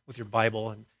Block with your Bible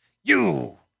and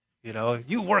you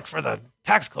work for the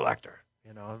tax collector,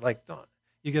 don't.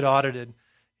 You get audited,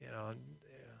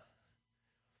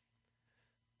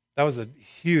 That was a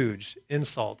huge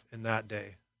insult in that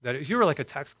day. That if you were like a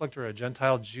tax collector or a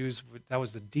Gentile, Jews, that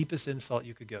was the deepest insult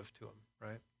you could give to them,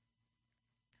 right?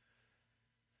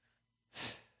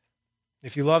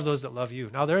 If you love those that love you.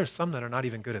 Now, there are some that are not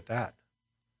even good at that.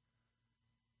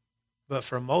 But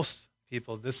for most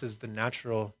people, this is the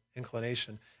natural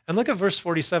inclination. And look at verse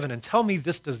 47 and tell me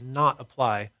this does not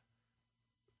apply.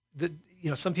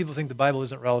 Some people think the Bible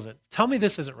isn't relevant. Tell me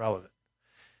this isn't relevant.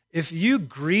 If you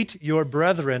greet your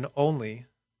brethren only,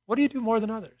 what do you do more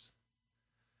than others?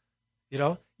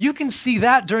 You can see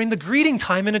that during the greeting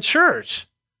time in a church.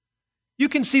 You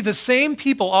can see the same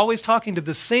people always talking to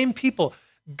the same people.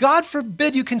 God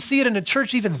forbid you can see it in a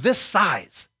church even this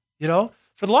size.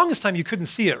 For the longest time you couldn't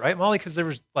see it, right, Molly? Because there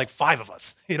was like 5 of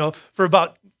us, for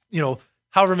about,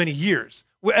 however many years.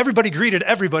 Everybody greeted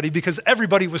everybody because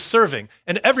everybody was serving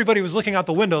and everybody was looking out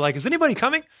the window like, is anybody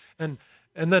coming? And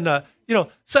then,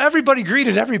 so everybody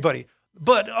greeted everybody.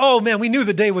 But, oh man, we knew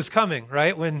the day was coming,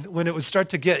 right? When it would start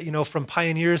to get, from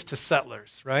pioneers to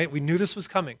settlers, right? We knew this was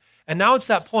coming. And now it's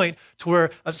that point to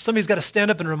where somebody's got to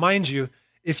stand up and remind you,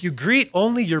 if you greet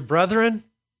only your brethren,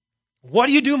 what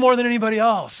do you do more than anybody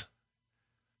else?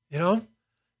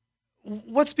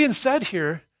 What's being said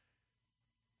here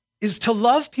is to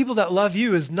love people that love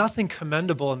you is nothing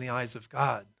commendable in the eyes of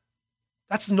God.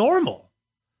 That's normal.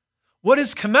 What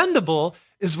is commendable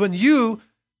is when you,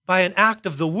 by an act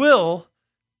of the will,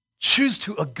 choose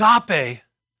to agape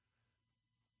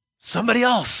somebody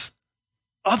else,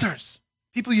 others,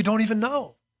 people you don't even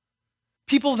know,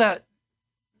 people that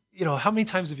how many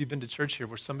times have you been to church here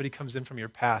where somebody comes in from your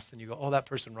past and you go, oh, that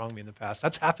person wronged me in the past?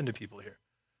 That's happened to people here.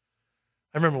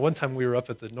 I remember one time we were up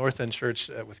at the North End Church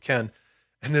with Ken,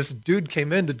 and this dude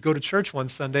came in to go to church one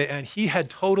Sunday, and he had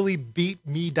totally beat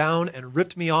me down and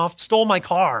ripped me off, stole my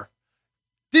car.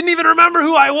 Didn't even remember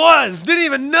who I was. Didn't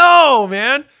even know,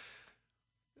 man.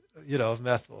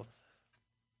 Meth will do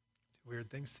weird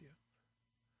things to you.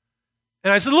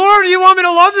 And I said, Lord, you want me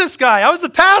to love this guy? I was the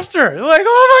pastor. They're like,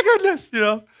 oh my goodness,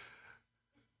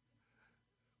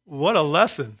 What a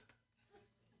lesson.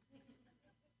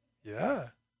 Yeah.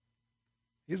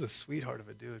 He's a sweetheart of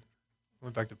a dude.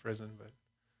 Went back to prison, but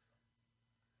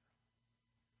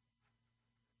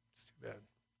it's too bad.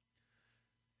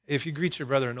 If you greet your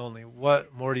brethren only, what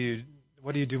do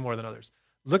you do more than others?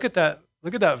 Look at that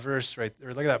verse right there,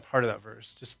 look at that part of that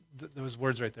verse. Just those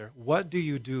words right there. What do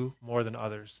you do more than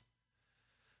others?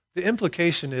 The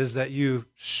implication is that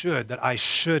I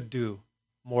should do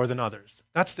more than others.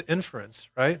 That's the inference,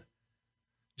 right?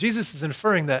 Jesus is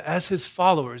inferring that as his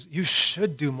followers, you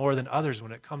should do more than others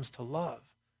when it comes to love,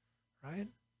 right?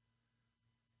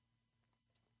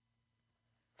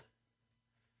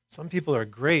 Some people are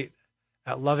great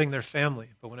at loving their family,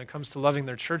 but when it comes to loving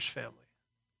their church family,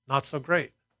 not so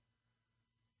great,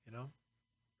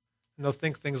 And they'll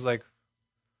think things like,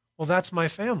 well, that's my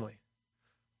family.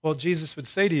 Well, Jesus would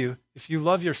say to you, if you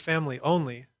love your family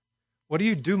only, what do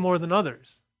you do more than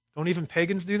others? Don't even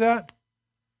pagans do that?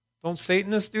 Don't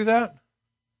Satanists do that?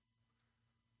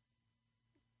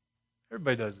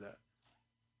 Everybody does that.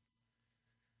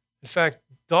 In fact,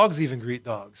 dogs even greet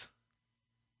dogs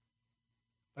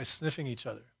by sniffing each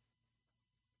other.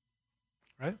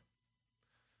 Right?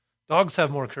 Dogs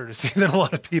have more courtesy than a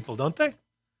lot of people, don't they?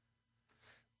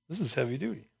 This is heavy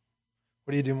duty.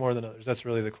 What do you do more than others? That's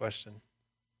really the question.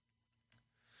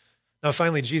 Now,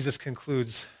 finally, Jesus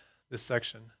concludes this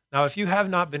section. Now, if you have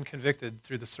not been convicted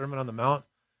through the Sermon on the Mount,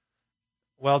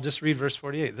 well, just read verse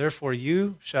 48. Therefore,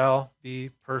 you shall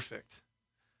be perfect.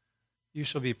 You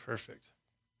shall be perfect,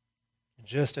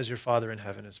 just as your Father in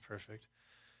heaven is perfect.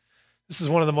 This is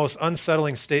one of the most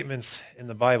unsettling statements in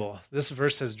the Bible. This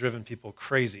verse has driven people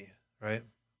crazy, right?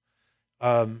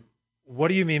 What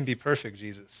do you mean be perfect,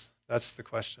 Jesus? That's the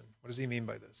question. What does he mean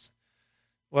by this?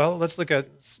 Well, let's look at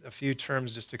a few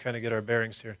terms just to kind of get our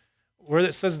bearings here. Where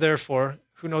it says therefore,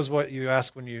 who knows what you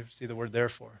ask when you see the word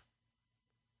therefore?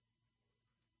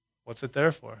 What's it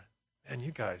there for? Man,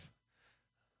 you guys.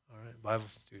 All right, Bible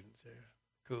students here.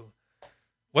 Cool.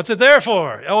 What's it there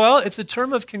for? Oh, well, it's a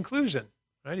term of conclusion,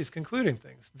 right? He's concluding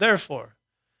things. Therefore.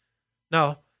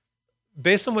 Now,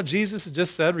 based on what Jesus has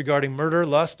just said regarding murder,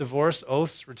 lust, divorce,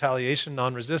 oaths, retaliation,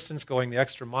 non-resistance, going the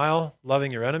extra mile,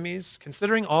 loving your enemies,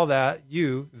 considering all that,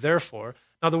 you, therefore.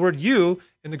 Now, the word you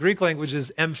in the Greek language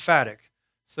is emphatic.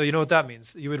 So you know what that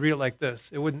means. You would read it like this.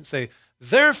 It wouldn't say,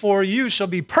 therefore you shall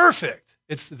be perfect.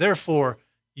 It's therefore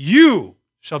you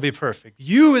shall be perfect.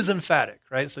 You is emphatic,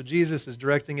 right? So Jesus is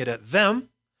directing it at them.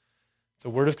 It's a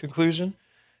word of conclusion.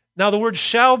 Now, the word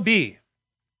shall be.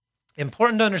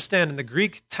 Important to understand in the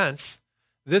Greek tense,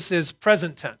 this is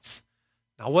present tense.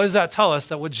 Now, what does that tell us?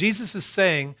 That what Jesus is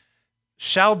saying,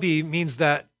 shall be, means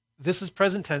that this is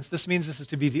present tense. This means this is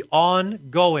to be the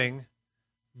ongoing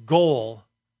goal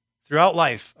throughout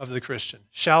life of the Christian.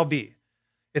 Shall be.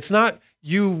 It's not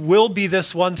you will be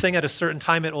this one thing at a certain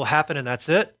time, it will happen, and that's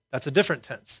it. That's a different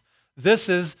tense. This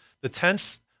is the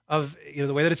tense of,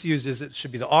 the way that it's used is it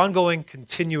should be the ongoing,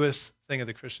 continuous thing of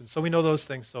the Christian. So we know those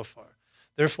things so far.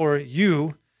 Therefore,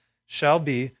 you shall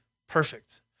be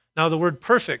perfect. Now, the word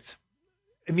perfect,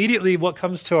 immediately what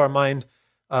comes to our mind,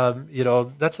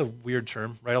 that's a weird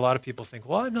term, right? A lot of people think,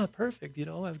 well, I'm not perfect.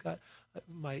 I've got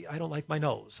I don't like my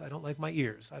nose. I don't like my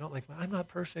ears. I'm not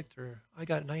perfect, or I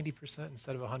got 90%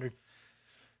 instead of 100.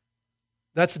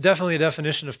 That's definitely a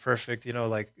definition of perfect,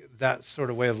 like that sort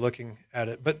of way of looking at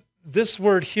it. But this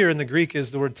word here in the Greek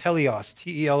is the word teleos,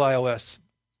 T-E-L-I-O-S.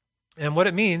 And what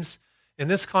it means in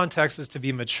this context is to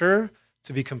be mature,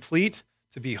 to be complete,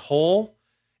 to be whole.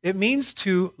 It means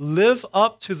to live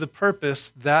up to the purpose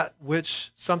that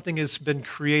which something has been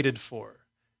created for.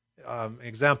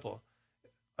 Example,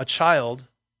 a child,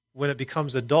 when it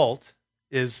becomes adult,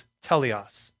 is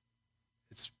teleos.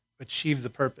 It's achieved the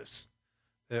purpose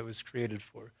that it was created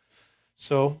for.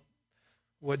 So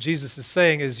what Jesus is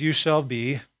saying is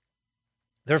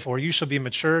therefore you shall be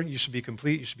mature, you shall be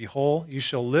complete, you shall be whole, you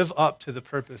shall live up to the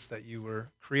purpose that you were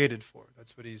created for.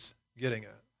 That's what he's getting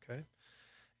at, okay?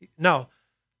 Now,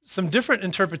 some different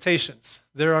interpretations.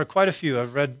 There are quite a few.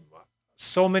 I've read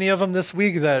so many of them this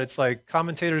week that it's like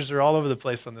commentators are all over the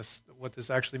place on this, what this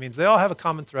actually means. They all have a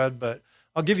common thread, but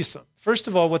I'll give you some. First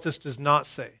of all, what this does not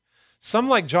say. Some,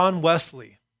 like John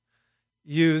Wesley,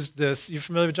 used this. You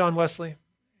familiar with John Wesley?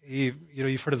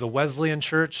 You've heard of the Wesleyan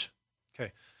Church.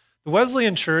 Okay. The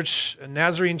Wesleyan Church, a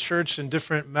Nazarene church, and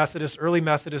different Methodist, early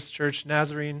Methodist church,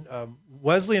 Nazarene,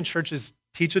 Wesleyan churches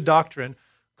teach a doctrine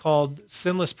called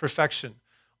sinless perfection,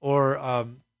 or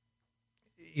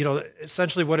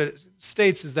essentially what it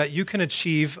states is that you can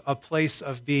achieve a place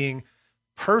of being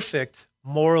perfect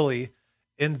morally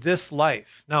in this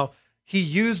life. Now, he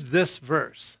used this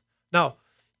verse. Now,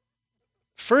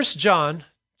 1 John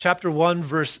chapter 1,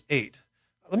 verse 8.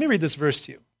 Let me read this verse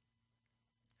to you.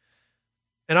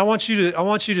 And I want you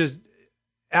to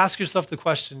ask yourself the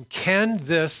question, can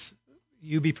this,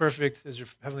 you be perfect as your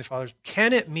heavenly Father,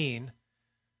 can it mean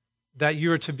that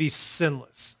you are to be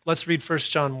sinless? Let's read 1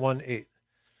 John 1, 8.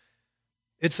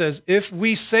 It says, if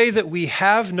we say that we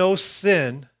have no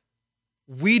sin,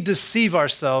 we deceive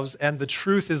ourselves and the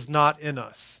truth is not in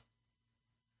us.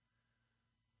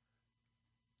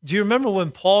 Do you remember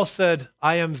when Paul said,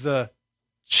 I am the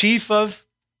chief of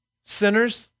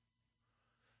sinners?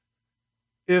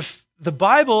 If the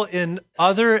Bible in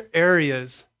other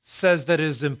areas says that it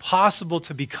is impossible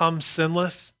to become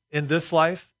sinless in this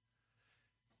life,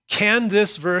 can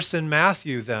this verse in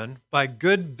Matthew then, by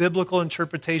good biblical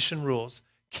interpretation rules,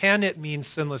 can it mean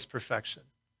sinless perfection?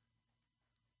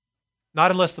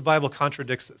 Not unless the Bible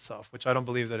contradicts itself, which I don't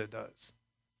believe that it does.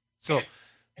 So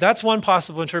that's one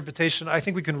possible interpretation. I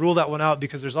think we can rule that one out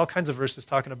because there's all kinds of verses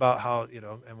talking about how, and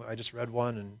I just read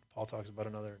one and Paul talks about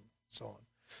another and so on.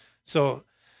 So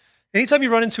anytime you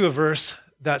run into a verse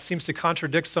that seems to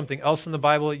contradict something else in the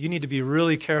Bible, you need to be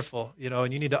really careful,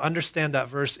 and you need to understand that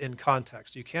verse in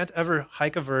context. You can't ever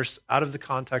hike a verse out of the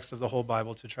context of the whole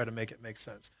Bible to try to make it make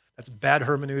sense. That's bad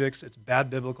hermeneutics. It's bad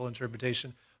biblical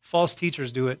interpretation. False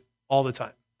teachers do it all the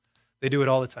time. They do it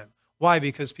all the time. Why?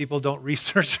 Because people don't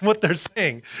research what they're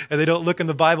saying, and they don't look in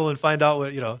the Bible and find out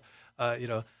what,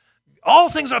 all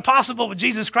things are possible with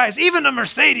Jesus Christ, even a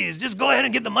Mercedes. Just go ahead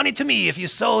and give the money to me. If you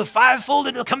sow 5-fold,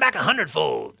 it'll come back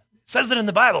 100-fold. It says it in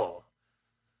the Bible.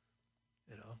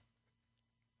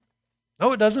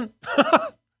 No, it doesn't.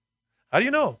 How do you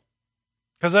know?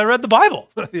 Because I read the Bible.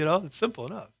 It's simple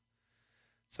enough.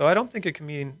 So I don't think it can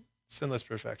mean sinless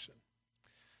perfection.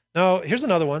 Now, here's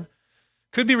another one.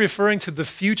 Could be referring to the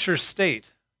future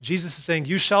state. Jesus is saying,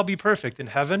 you shall be perfect. In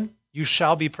heaven, you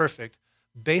shall be perfect.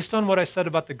 Based on what I said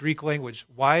about the Greek language,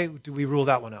 why do we rule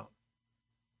that one out?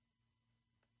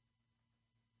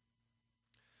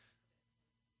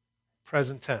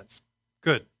 Present tense.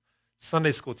 Good.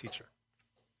 Sunday school teacher.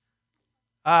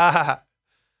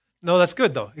 No, that's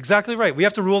good though. Exactly right. We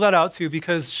have to rule that out too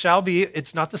because shall be,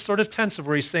 it's not the sort of tense of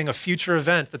where he's saying a future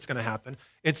event that's going to happen.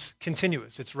 It's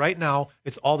continuous. It's right now.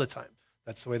 It's all the time.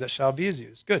 That's the way that shall be is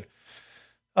used. Good.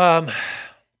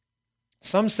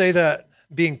 Some say that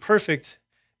being perfect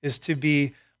is to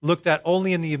be looked at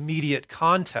only in the immediate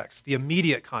context. The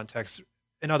immediate context,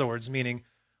 in other words, meaning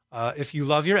if you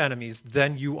love your enemies,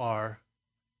 then you are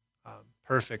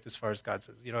perfect as far as God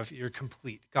says. If you're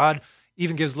complete. God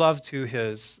even gives love to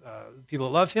his people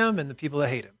that love him and the people that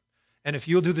hate him. And if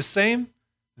you'll do the same,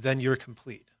 then you're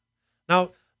complete. Now,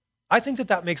 I think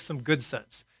that makes some good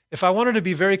sense. If I wanted to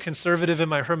be very conservative in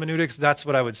my hermeneutics, that's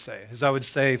what I would say. Is I would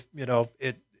say,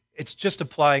 it's just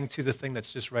applying to the thing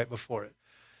that's just right before it.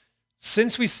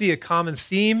 Since we see a common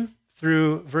theme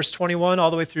through verse 21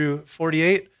 all the way through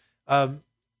 48, and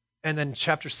then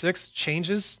chapter 6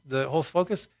 changes the whole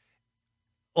focus,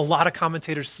 a lot of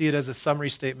commentators see it as a summary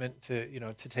statement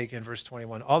to take in verse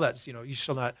 21. All that's, you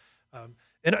shall not,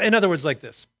 in other words, like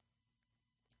this.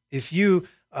 If you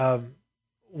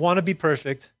want to be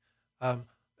perfect,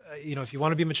 if you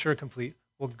want to be mature, complete,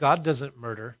 well, God doesn't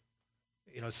murder,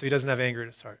 so he doesn't have anger in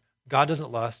his heart. God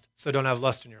doesn't lust, so don't have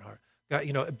lust in your heart.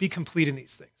 God, be complete in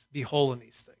these things. Be whole in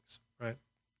these things, right?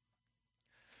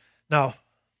 Now,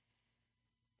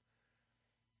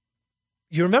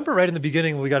 you remember right in the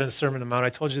beginning when we got into the Sermon on the Mount, I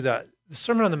told you that the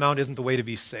Sermon on the Mount isn't the way to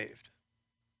be saved,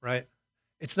 right?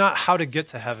 It's not how to get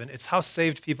to heaven. It's how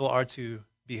saved people are to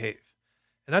behave.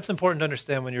 And that's important to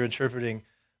understand when you're interpreting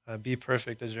be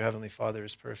perfect as your heavenly Father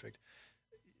is perfect.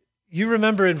 You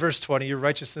remember in verse 20, your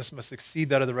righteousness must exceed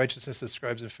that of the righteousness of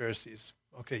scribes and Pharisees.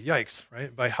 Okay, yikes,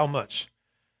 right? By how much?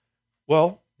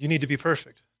 Well, you need to be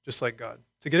perfect, just like God.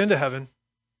 To get into heaven,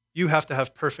 you have to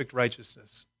have perfect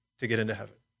righteousness to get into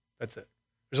heaven. That's it.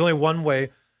 There's only one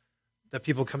way that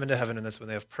people come into heaven, and that's when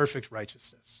they have perfect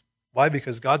righteousness. Why?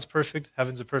 Because God's perfect,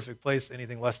 heaven's a perfect place.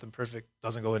 Anything less than perfect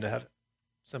doesn't go into heaven.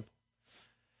 Simple.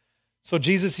 So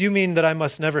Jesus, you mean that I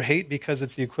must never hate because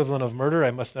it's the equivalent of murder? I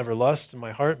must never lust in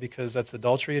my heart because that's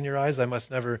adultery in your eyes? I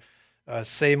must never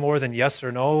say more than yes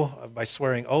or no by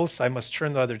swearing oaths. I must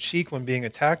turn the other cheek when being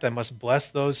attacked. I must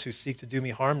bless those who seek to do me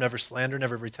harm, never slander,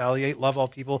 never retaliate, love all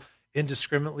people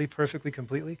indiscriminately, perfectly,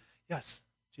 completely. Yes,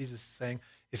 Jesus is saying,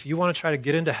 if you want to try to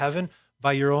get into heaven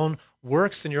by your own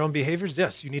works and your own behaviors,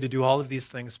 yes, you need to do all of these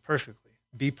things perfectly.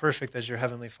 Be perfect as your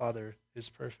heavenly Father is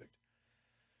perfect.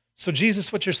 So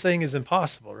Jesus, what you're saying is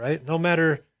impossible, right? No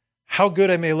matter how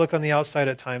good I may look on the outside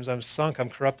at times, I'm sunk, I'm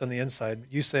corrupt on the inside.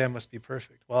 You say I must be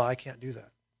perfect. Well, I can't do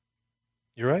that.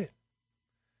 You're right.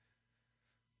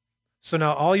 So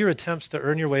now all your attempts to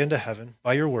earn your way into heaven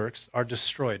by your works are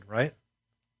destroyed, right?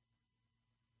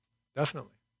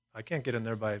 Definitely. I can't get in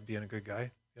there by being a good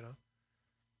guy, you know.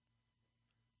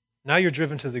 Now you're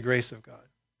driven to the grace of God.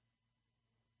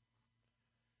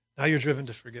 Now you're driven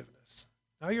to forgiveness.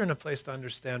 Now you're in a place to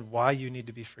understand why you need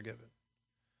to be forgiven.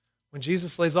 When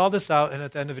Jesus lays all this out, and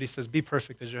at the end of it, he says, be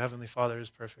perfect as your heavenly Father is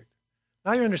perfect.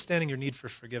 Now you're understanding your need for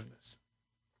forgiveness,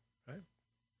 right?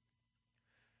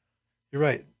 You're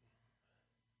right.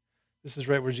 This is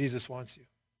right where Jesus wants you.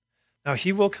 Now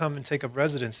he will come and take up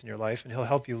residence in your life, and he'll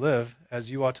help you live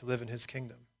as you ought to live in his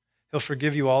kingdom. He'll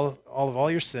forgive you all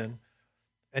your sin,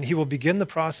 and he will begin the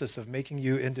process of making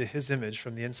you into his image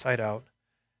from the inside out.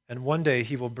 And one day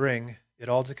he will bring it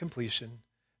all to completion,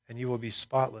 and you will be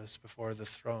spotless before the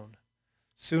throne.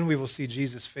 Soon we will see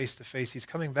Jesus face to face. He's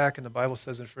coming back, and the Bible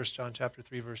says in 1 John chapter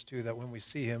 3, verse 2, that when we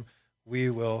see him, we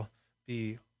will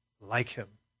be like him.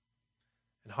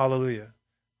 And hallelujah,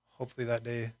 hopefully that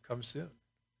day comes soon.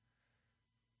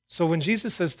 So when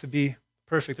Jesus says to be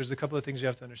perfect, there's a couple of things you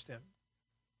have to understand.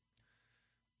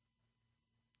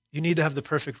 You need to have the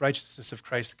perfect righteousness of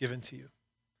Christ given to you.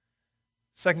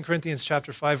 2 Corinthians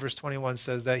chapter 5, verse 21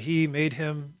 says that he made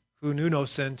him who knew no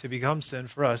sin to become sin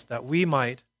for us, that we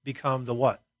might become the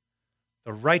what?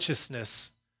 The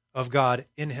righteousness of God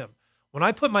in him. When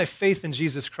I put my faith in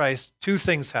Jesus Christ, two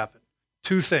things happen.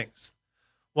 Two things.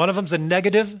 One of them's a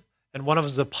negative, and one of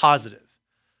them's a positive.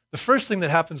 The first thing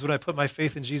that happens when I put my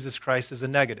faith in Jesus Christ is a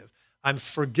negative. I'm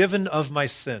forgiven of my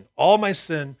sin. All my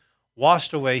sin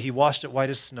washed away. He washed it white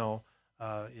as snow.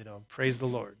 Praise the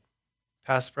Lord.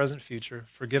 Past, present, future,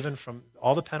 forgiven from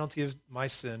all the penalty of my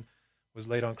sin was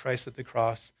laid on Christ at the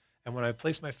cross. And when I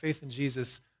place my faith in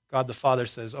Jesus, God the Father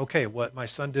says, okay, what my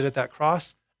son did at that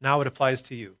cross, now it applies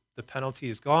to you. The penalty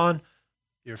is gone.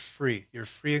 You're free. You're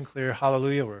free and clear.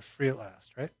 Hallelujah. We're free at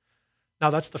last, right? Now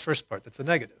that's the first part. That's a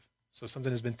negative. So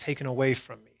something has been taken away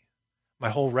from me. My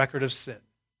whole record of sin.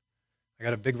 I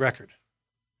got a big record.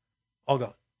 All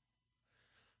gone.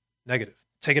 Negative.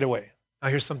 Take it away. Now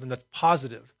here's something that's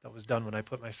positive that was done when I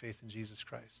put my faith in Jesus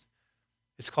Christ.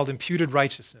 It's called imputed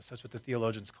righteousness. That's what the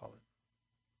theologians call it.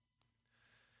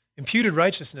 Imputed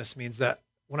righteousness means that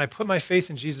when I put my faith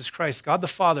in Jesus Christ, God the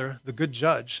Father, the good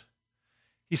judge,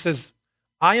 he says,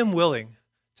 I am willing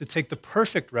to take the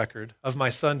perfect record of my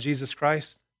son, Jesus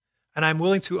Christ, and I'm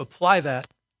willing to apply that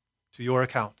to your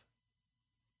account.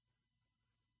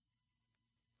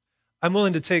 I'm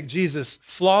willing to take Jesus'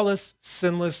 flawless,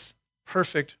 sinless,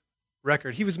 perfect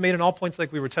record. He was made in all points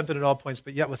like we were tempted at all points,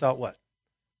 but yet without what?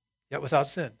 Yet without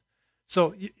sin.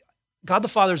 So God the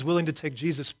Father is willing to take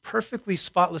Jesus' perfectly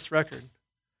spotless record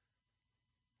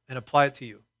and apply it to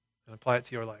you and apply it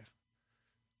to your life.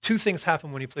 Two things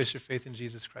happen when you place your faith in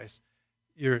Jesus Christ.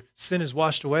 Your sin is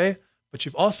washed away, but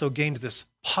you've also gained this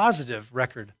positive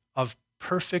record of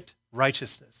perfect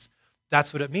righteousness.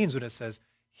 That's what it means when it says,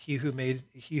 he made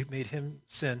him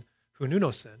sin who knew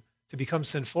no sin to become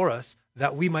sin for us,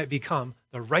 that we might become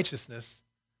the righteousness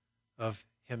of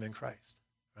him in Christ,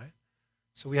 right?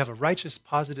 So we have a righteous,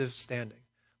 positive standing.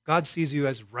 God sees you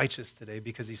as righteous today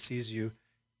because he sees you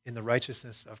in the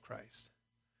righteousness of Christ.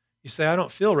 You say, I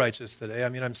don't feel righteous today. I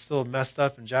mean, I'm still messed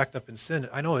up and jacked up in sin.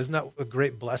 I know, isn't that a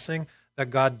great blessing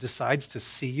that God decides to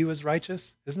see you as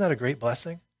righteous? Isn't that a great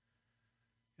blessing?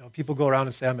 You know, people go around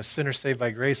and say, I'm a sinner saved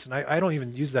by grace, and I don't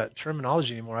even use that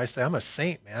terminology anymore. I say, I'm a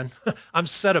saint, man. I'm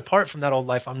set apart from that old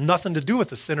life. I'm nothing to do with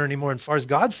the sinner anymore as far as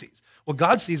God sees. What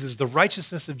God sees is the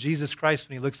righteousness of Jesus Christ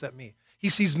when he looks at me. He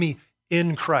sees me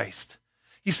in Christ.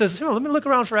 He says, let me look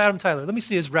around for Adam Tyler. Let me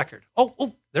see his record.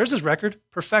 Oh, there's his record.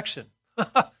 Perfection.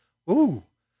 Ooh,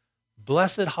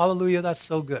 blessed, hallelujah, that's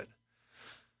so good.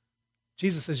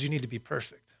 Jesus says you need to be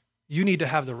perfect. You need to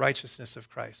have the righteousness of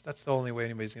Christ. That's the only way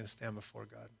anybody's going to stand before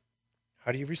God.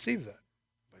 How do you receive that?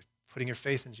 By putting your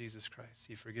faith in Jesus Christ.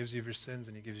 He forgives you of your sins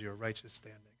and he gives you a righteous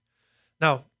standing.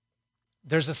 Now,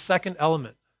 there's a second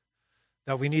element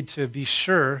that we need to be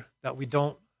sure that we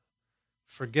don't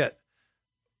forget.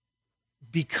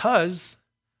 Because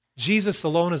Jesus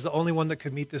alone is the only one that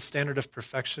could meet this standard of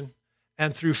perfection,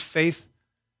 and through faith,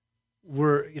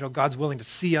 God's willing to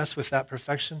see us with that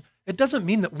perfection. it doesn't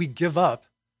mean that we give up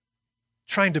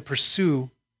trying to pursue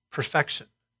perfection,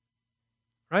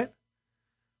 right?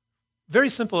 Very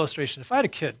simple illustration. If I had a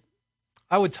kid,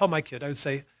 I would tell my kid, I would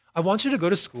say, I want you to go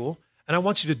to school and I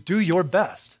want you to do your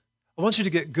best. I want you to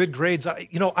get good grades. I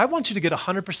want you to get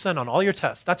 100% on all your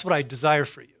tests. That's what I desire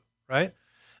for you, right?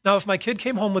 Now, if my kid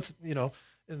came home with,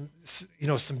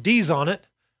 some D's on it,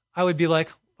 I would be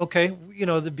like, okay,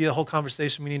 there'd be a whole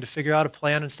conversation. We need to figure out a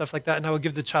plan and stuff like that. And I would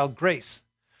give the child grace.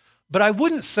 But I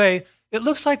wouldn't say, it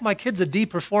looks like my kid's a D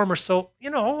performer, so,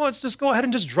 let's just go ahead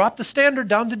and just drop the standard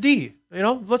down to D.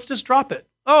 Let's just drop it.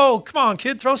 Oh, come on,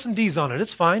 kid, throw some D's on it.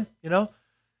 It's fine, I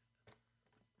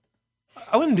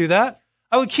wouldn't do that.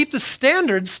 I would keep the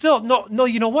standard still. No,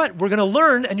 you know what? We're going to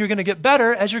learn and you're going to get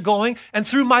better as you're going. And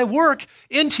through my work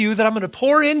into you that I'm going to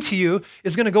pour into you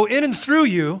is going to go in and through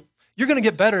you. You're going to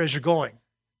get better as you're going.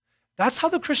 That's how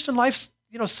the Christian life,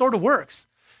 sort of works.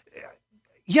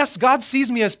 Yes, God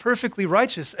sees me as perfectly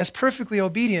righteous, as perfectly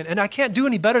obedient, and I can't do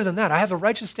any better than that. I have a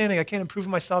righteous standing. I can't improve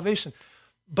my salvation.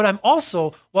 But I'm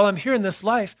also, while I'm here in this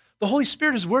life, the Holy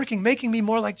Spirit is working, making me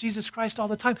more like Jesus Christ all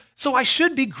the time. So I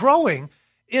should be growing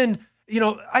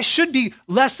I should be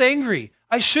less angry.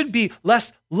 I should be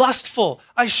less lustful.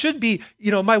 I should be,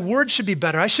 my words should be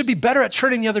better. I should be better at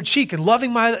turning the other cheek and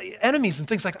loving my enemies and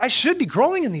things like that. I should be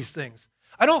growing in these things.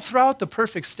 I don't throw out the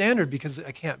perfect standard because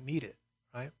I can't meet it,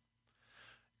 right?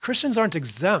 Christians aren't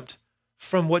exempt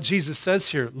from what Jesus says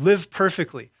here. Live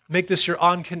perfectly. Make this your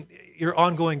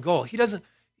ongoing goal. He doesn't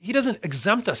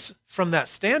exempt us from that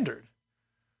standard.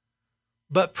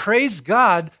 But praise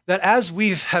God that as we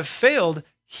have failed,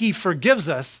 he forgives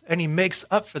us and he makes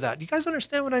up for that. Do you guys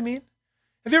understand what I mean?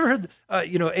 Have you ever heard,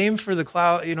 aim for the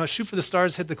cloud, shoot for the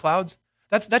stars, hit the clouds?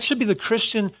 That should be the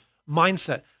Christian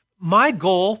mindset. My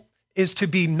goal is to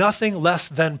be nothing less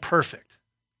than perfect.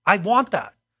 I want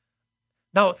that.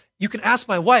 Now, you can ask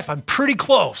my wife, I'm pretty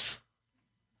close.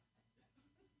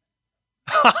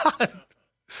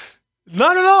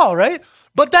 Not at all, right?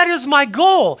 But that is my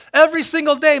goal. Every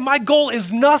single day, my goal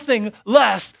is nothing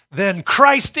less than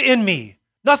Christ in me.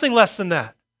 Nothing less than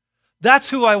that. That's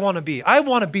who I want to be. I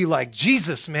want to be like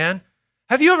Jesus, man.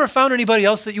 Have you ever found anybody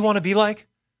else that you want to be like?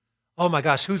 Oh my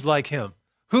gosh, who's like him?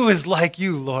 Who is like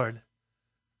you, Lord?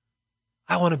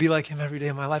 I want to be like him every day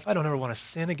of my life. I don't ever want to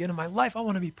sin again in my life. I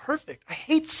want to be perfect. I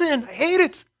hate sin. I hate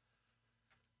it.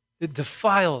 It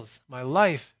defiles my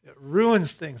life. It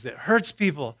ruins things. It hurts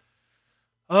people.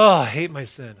 Oh, I hate my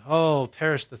sin. Oh,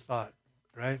 perish the thought,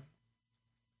 right?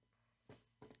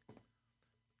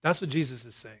 That's what Jesus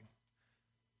is saying.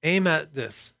 Aim at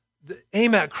this.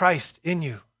 Aim at Christ in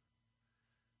you.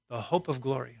 The hope of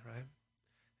glory, right?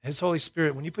 His Holy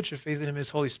Spirit, when you put your faith in him, his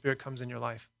Holy Spirit comes in your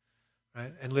life,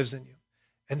 right? And lives in you.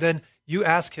 And then you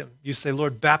ask him, you say,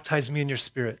 Lord, baptize me in your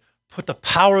Spirit. Put the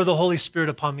power of the Holy Spirit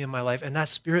upon me in my life. And that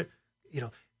Spirit,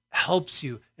 helps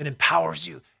you and empowers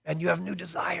you. And you have new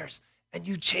desires. And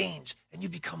you change. And you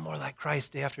become more like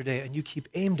Christ day after day. And you keep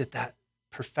aimed at that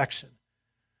perfection.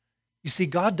 You see,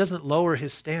 God doesn't lower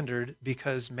his standard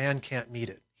because man can't meet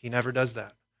it. He never does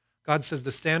that. God says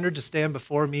the standard to stand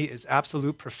before me is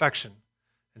absolute perfection.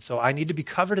 And so I need to be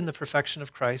covered in the perfection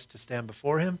of Christ to stand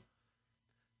before him.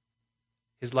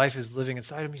 His life is living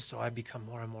inside of me, so I become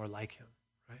more and more like him,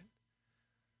 right?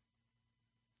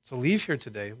 So leave here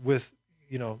today with,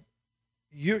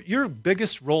 your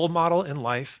biggest role model in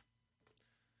life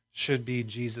should be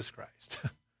Jesus Christ,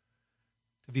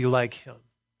 to be like him.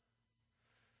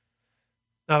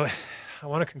 Now, I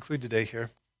want to conclude today here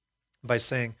by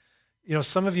saying,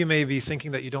 some of you may be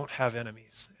thinking that you don't have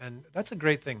enemies, and that's a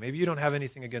great thing. Maybe you don't have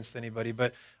anything against anybody,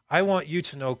 but I want you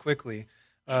to know quickly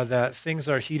that things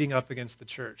are heating up against the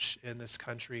church in this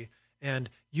country, and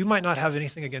you might not have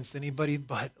anything against anybody,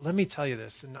 but let me tell you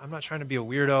this, and I'm not trying to be a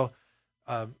weirdo,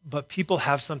 but people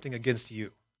have something against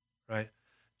you, right?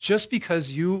 Just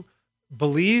because you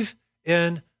believe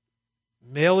in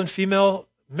male and female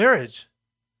marriage,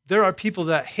 there are people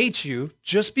that hate you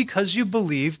just because you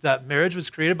believe that marriage was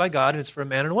created by God and it's for a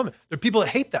man and a woman. There are people that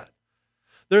hate that.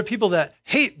 There are people that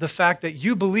hate the fact that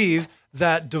you believe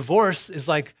that divorce is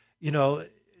like,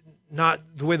 not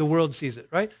the way the world sees it,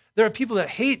 right? There are people that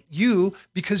hate you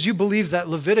because you believe that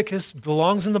Leviticus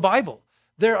belongs in the Bible.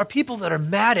 There are people that are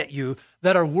mad at you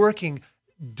that are working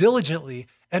diligently,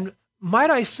 and might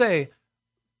I say,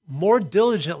 more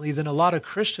diligently than a lot of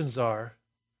Christians are,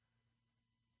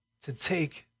 to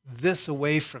take this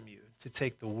away from you, to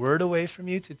take the word away from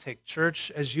you, to take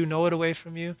church as you know it away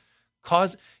from you.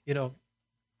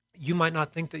 You might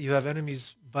not think that you have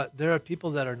enemies, but there are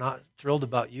people that are not thrilled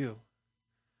about you.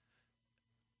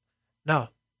 Now,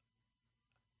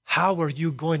 how are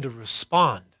you going to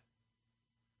respond?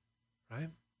 Right?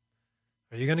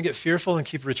 Are you going to get fearful and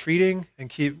keep retreating and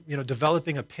keep,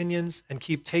 developing opinions and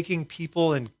keep taking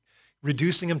people and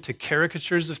reducing them to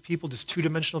caricatures of people, just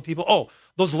two-dimensional people? Oh,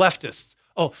 those leftists.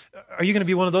 Oh, are you going to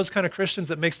be one of those kind of Christians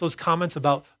that makes those comments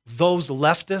about those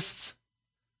leftists?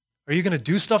 Are you going to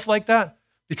do stuff like that?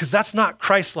 Because that's not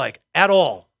Christ-like at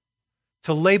all.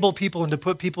 To label people and to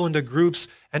put people into groups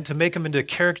and to make them into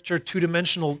caricature,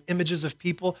 two-dimensional images of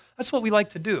people, that's what we like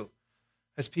to do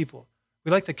as people.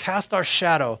 We like to cast our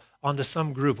shadow onto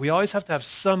some group. We always have to have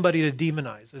somebody to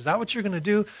demonize. Is that what you're going to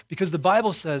do? Because the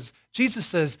Bible says, Jesus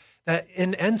says that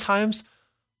in end times,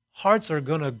 hearts are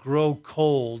going to grow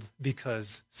cold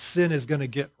because sin is going to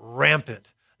get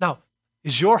rampant. Now,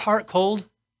 is your heart cold?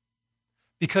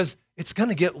 Because it's going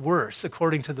to get worse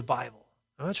according to the Bible.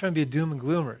 I'm not trying to be a doom and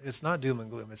gloomer. It's not doom and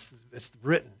gloom. It's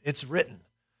written. It's written.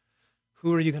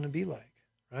 Who are you going to be like,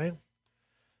 right?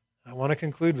 I want to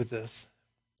conclude with this.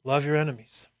 Love your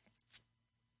enemies.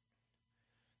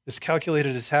 This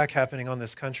calculated attack happening on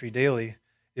this country daily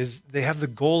is they have the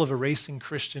goal of erasing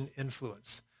Christian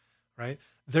influence, right?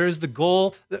 There is the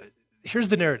goal. Here's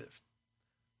the narrative.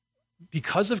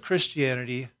 Because of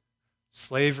Christianity,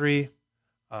 slavery,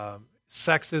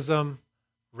 sexism,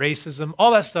 racism,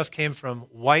 all that stuff came from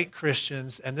white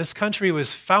Christians, and this country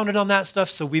was founded on that stuff,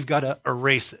 so we've got to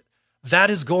erase it. That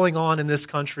is going on in this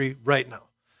country right now.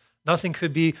 Nothing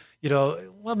could be,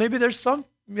 well, maybe there's some,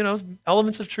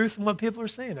 elements of truth in what people are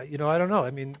saying. I don't know.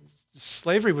 I mean,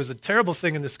 slavery was a terrible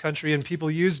thing in this country, and people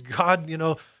used God,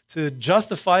 to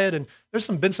justify it, and there's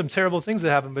been some terrible things that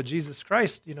happened, but Jesus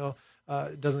Christ,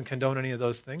 doesn't condone any of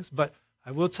those things. But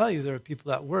I will tell you, there are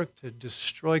people that work to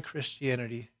destroy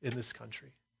Christianity in this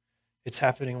country. It's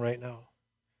happening right now.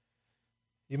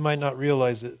 You might not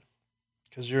realize it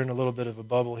because you're in a little bit of a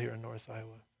bubble here in North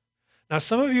Iowa. Now,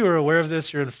 some of you are aware of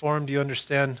this. You're informed. You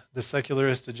understand the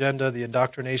secularist agenda, the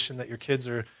indoctrination that your kids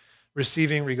are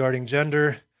receiving regarding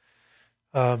gender.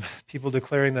 People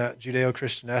declaring that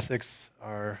Judeo-Christian ethics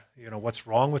are, what's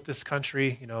wrong with this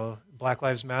country. Black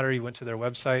Lives Matter, you went to their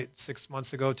website 6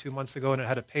 months ago, 2 months ago, and it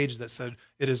had a page that said,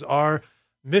 it is our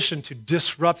mission to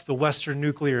disrupt the Western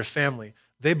nuclear family.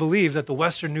 They believe that the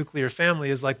Western nuclear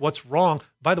family is like, what's wrong?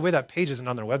 By the way, that page isn't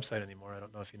on their website anymore. I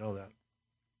don't know if you know that.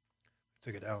 I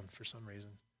took it down for some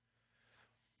reason.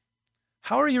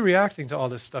 How are you reacting to all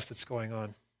this stuff that's going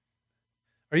on?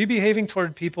 Are you behaving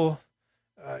toward people,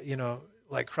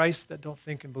 like Christ that don't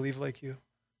think and believe like you?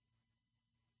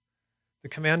 The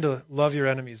command to love your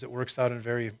enemies, it works out in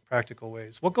very practical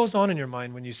ways. What goes on in your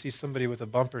mind when you see somebody with a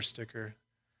bumper sticker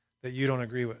that you don't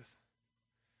agree with?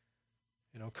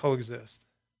 Coexist.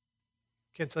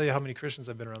 Can't tell you how many Christians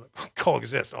I've been around that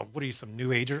coexist. Oh, what are you, some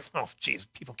new ager? Oh, geez,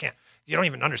 people can't. You don't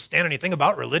even understand anything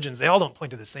about religions. They all don't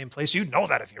point to the same place. You'd know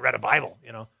that if you read a Bible,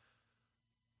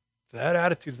 That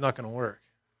attitude's not going to work.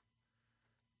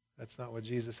 That's not what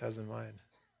Jesus has in mind.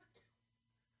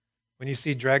 When you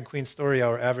see Drag Queen Story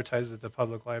Hour advertised at the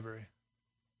public library,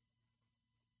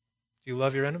 do you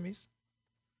love your enemies?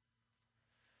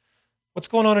 What's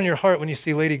going on in your heart when you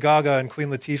see Lady Gaga and Queen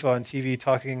Latifah on TV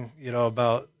talking,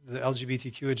 about the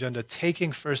LGBTQ agenda,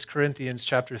 taking 1 Corinthians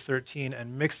chapter 13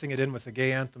 and mixing it in with a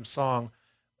gay anthem song?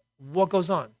 What goes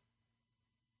on?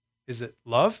 Is it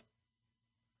love?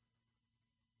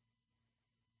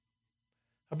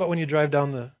 How about when you drive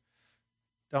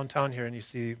downtown here and you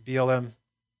see BLM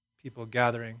people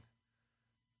gathering,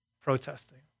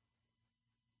 protesting?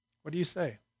 What do you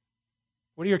say?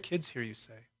 What do your kids hear you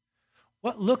say?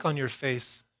 What look on your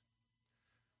face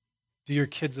do your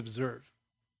kids observe?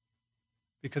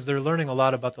 Because they're learning a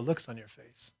lot about the looks on your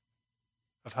face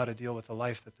of how to deal with the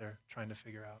life that they're trying to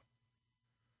figure out.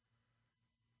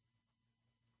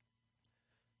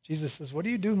 Jesus says, what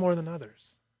do you do more than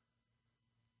others?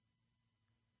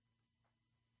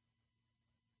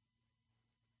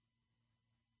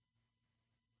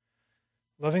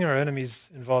 Loving our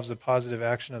enemies involves a positive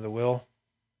action of the will.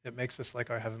 It makes us like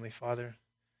our Heavenly Father.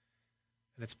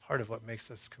 And it's part of what makes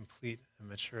us complete and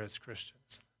mature as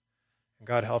Christians. And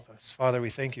God help us. Father, we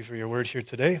thank you for your word here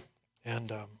today.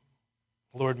 And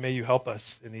Lord, may you help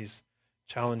us in these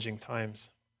challenging times.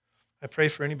 I pray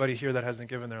for anybody here that hasn't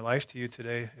given their life to you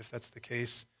today, if that's the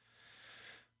case.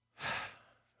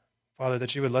 Father,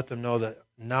 that you would let them know that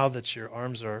now that your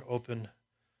arms are open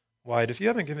wide, if you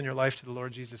haven't given your life to the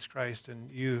Lord Jesus Christ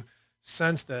and you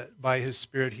sense that by his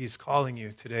Spirit he's calling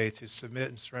you today to submit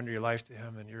and surrender your life to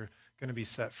him, and you're going to be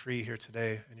set free here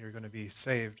today and you're going to be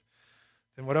saved,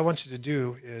 then what I want you to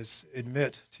do is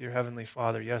admit to your Heavenly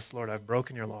Father, yes, Lord, I've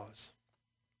broken your laws.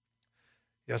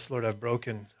 Yes, Lord,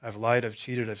 I've lied, I've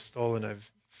cheated, I've stolen,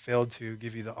 I've failed to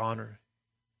give you the honor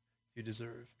you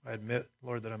deserve. I admit,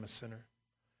 Lord, that I'm a sinner.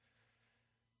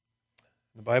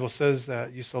 The Bible says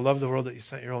that you so loved the world that you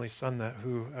sent your only Son, that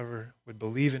whoever would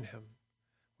believe in him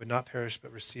would not perish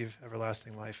but receive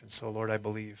everlasting life. And so, Lord, I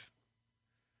believe.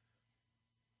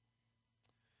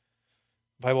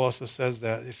 The Bible also says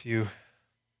that if you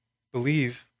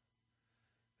believe,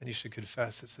 then you should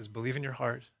confess. It says, believe in your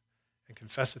heart and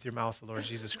confess with your mouth the Lord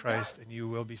Jesus Christ, and you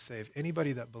will be saved.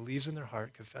 Anybody that believes in their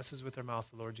heart, confesses with their mouth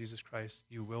the Lord Jesus Christ,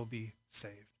 you will be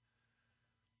saved.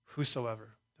 Whosoever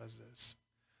does this.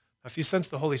 Now, if you sense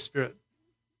the Holy Spirit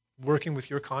working with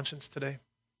your conscience today,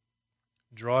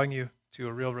 drawing you to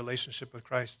a real relationship with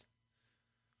Christ,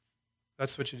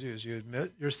 that's what you do, is you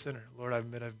admit you're a sinner. Lord, I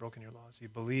admit I've broken your laws. You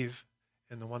believe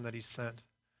in the one that he sent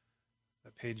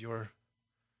that paid your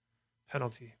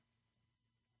penalty.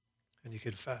 And you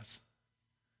confess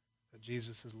that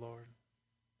Jesus is Lord.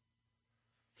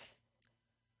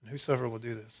 And whosoever will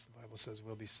do this, the Bible says,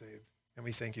 will be saved. And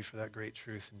we thank you for that great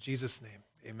truth. In Jesus' name,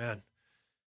 amen.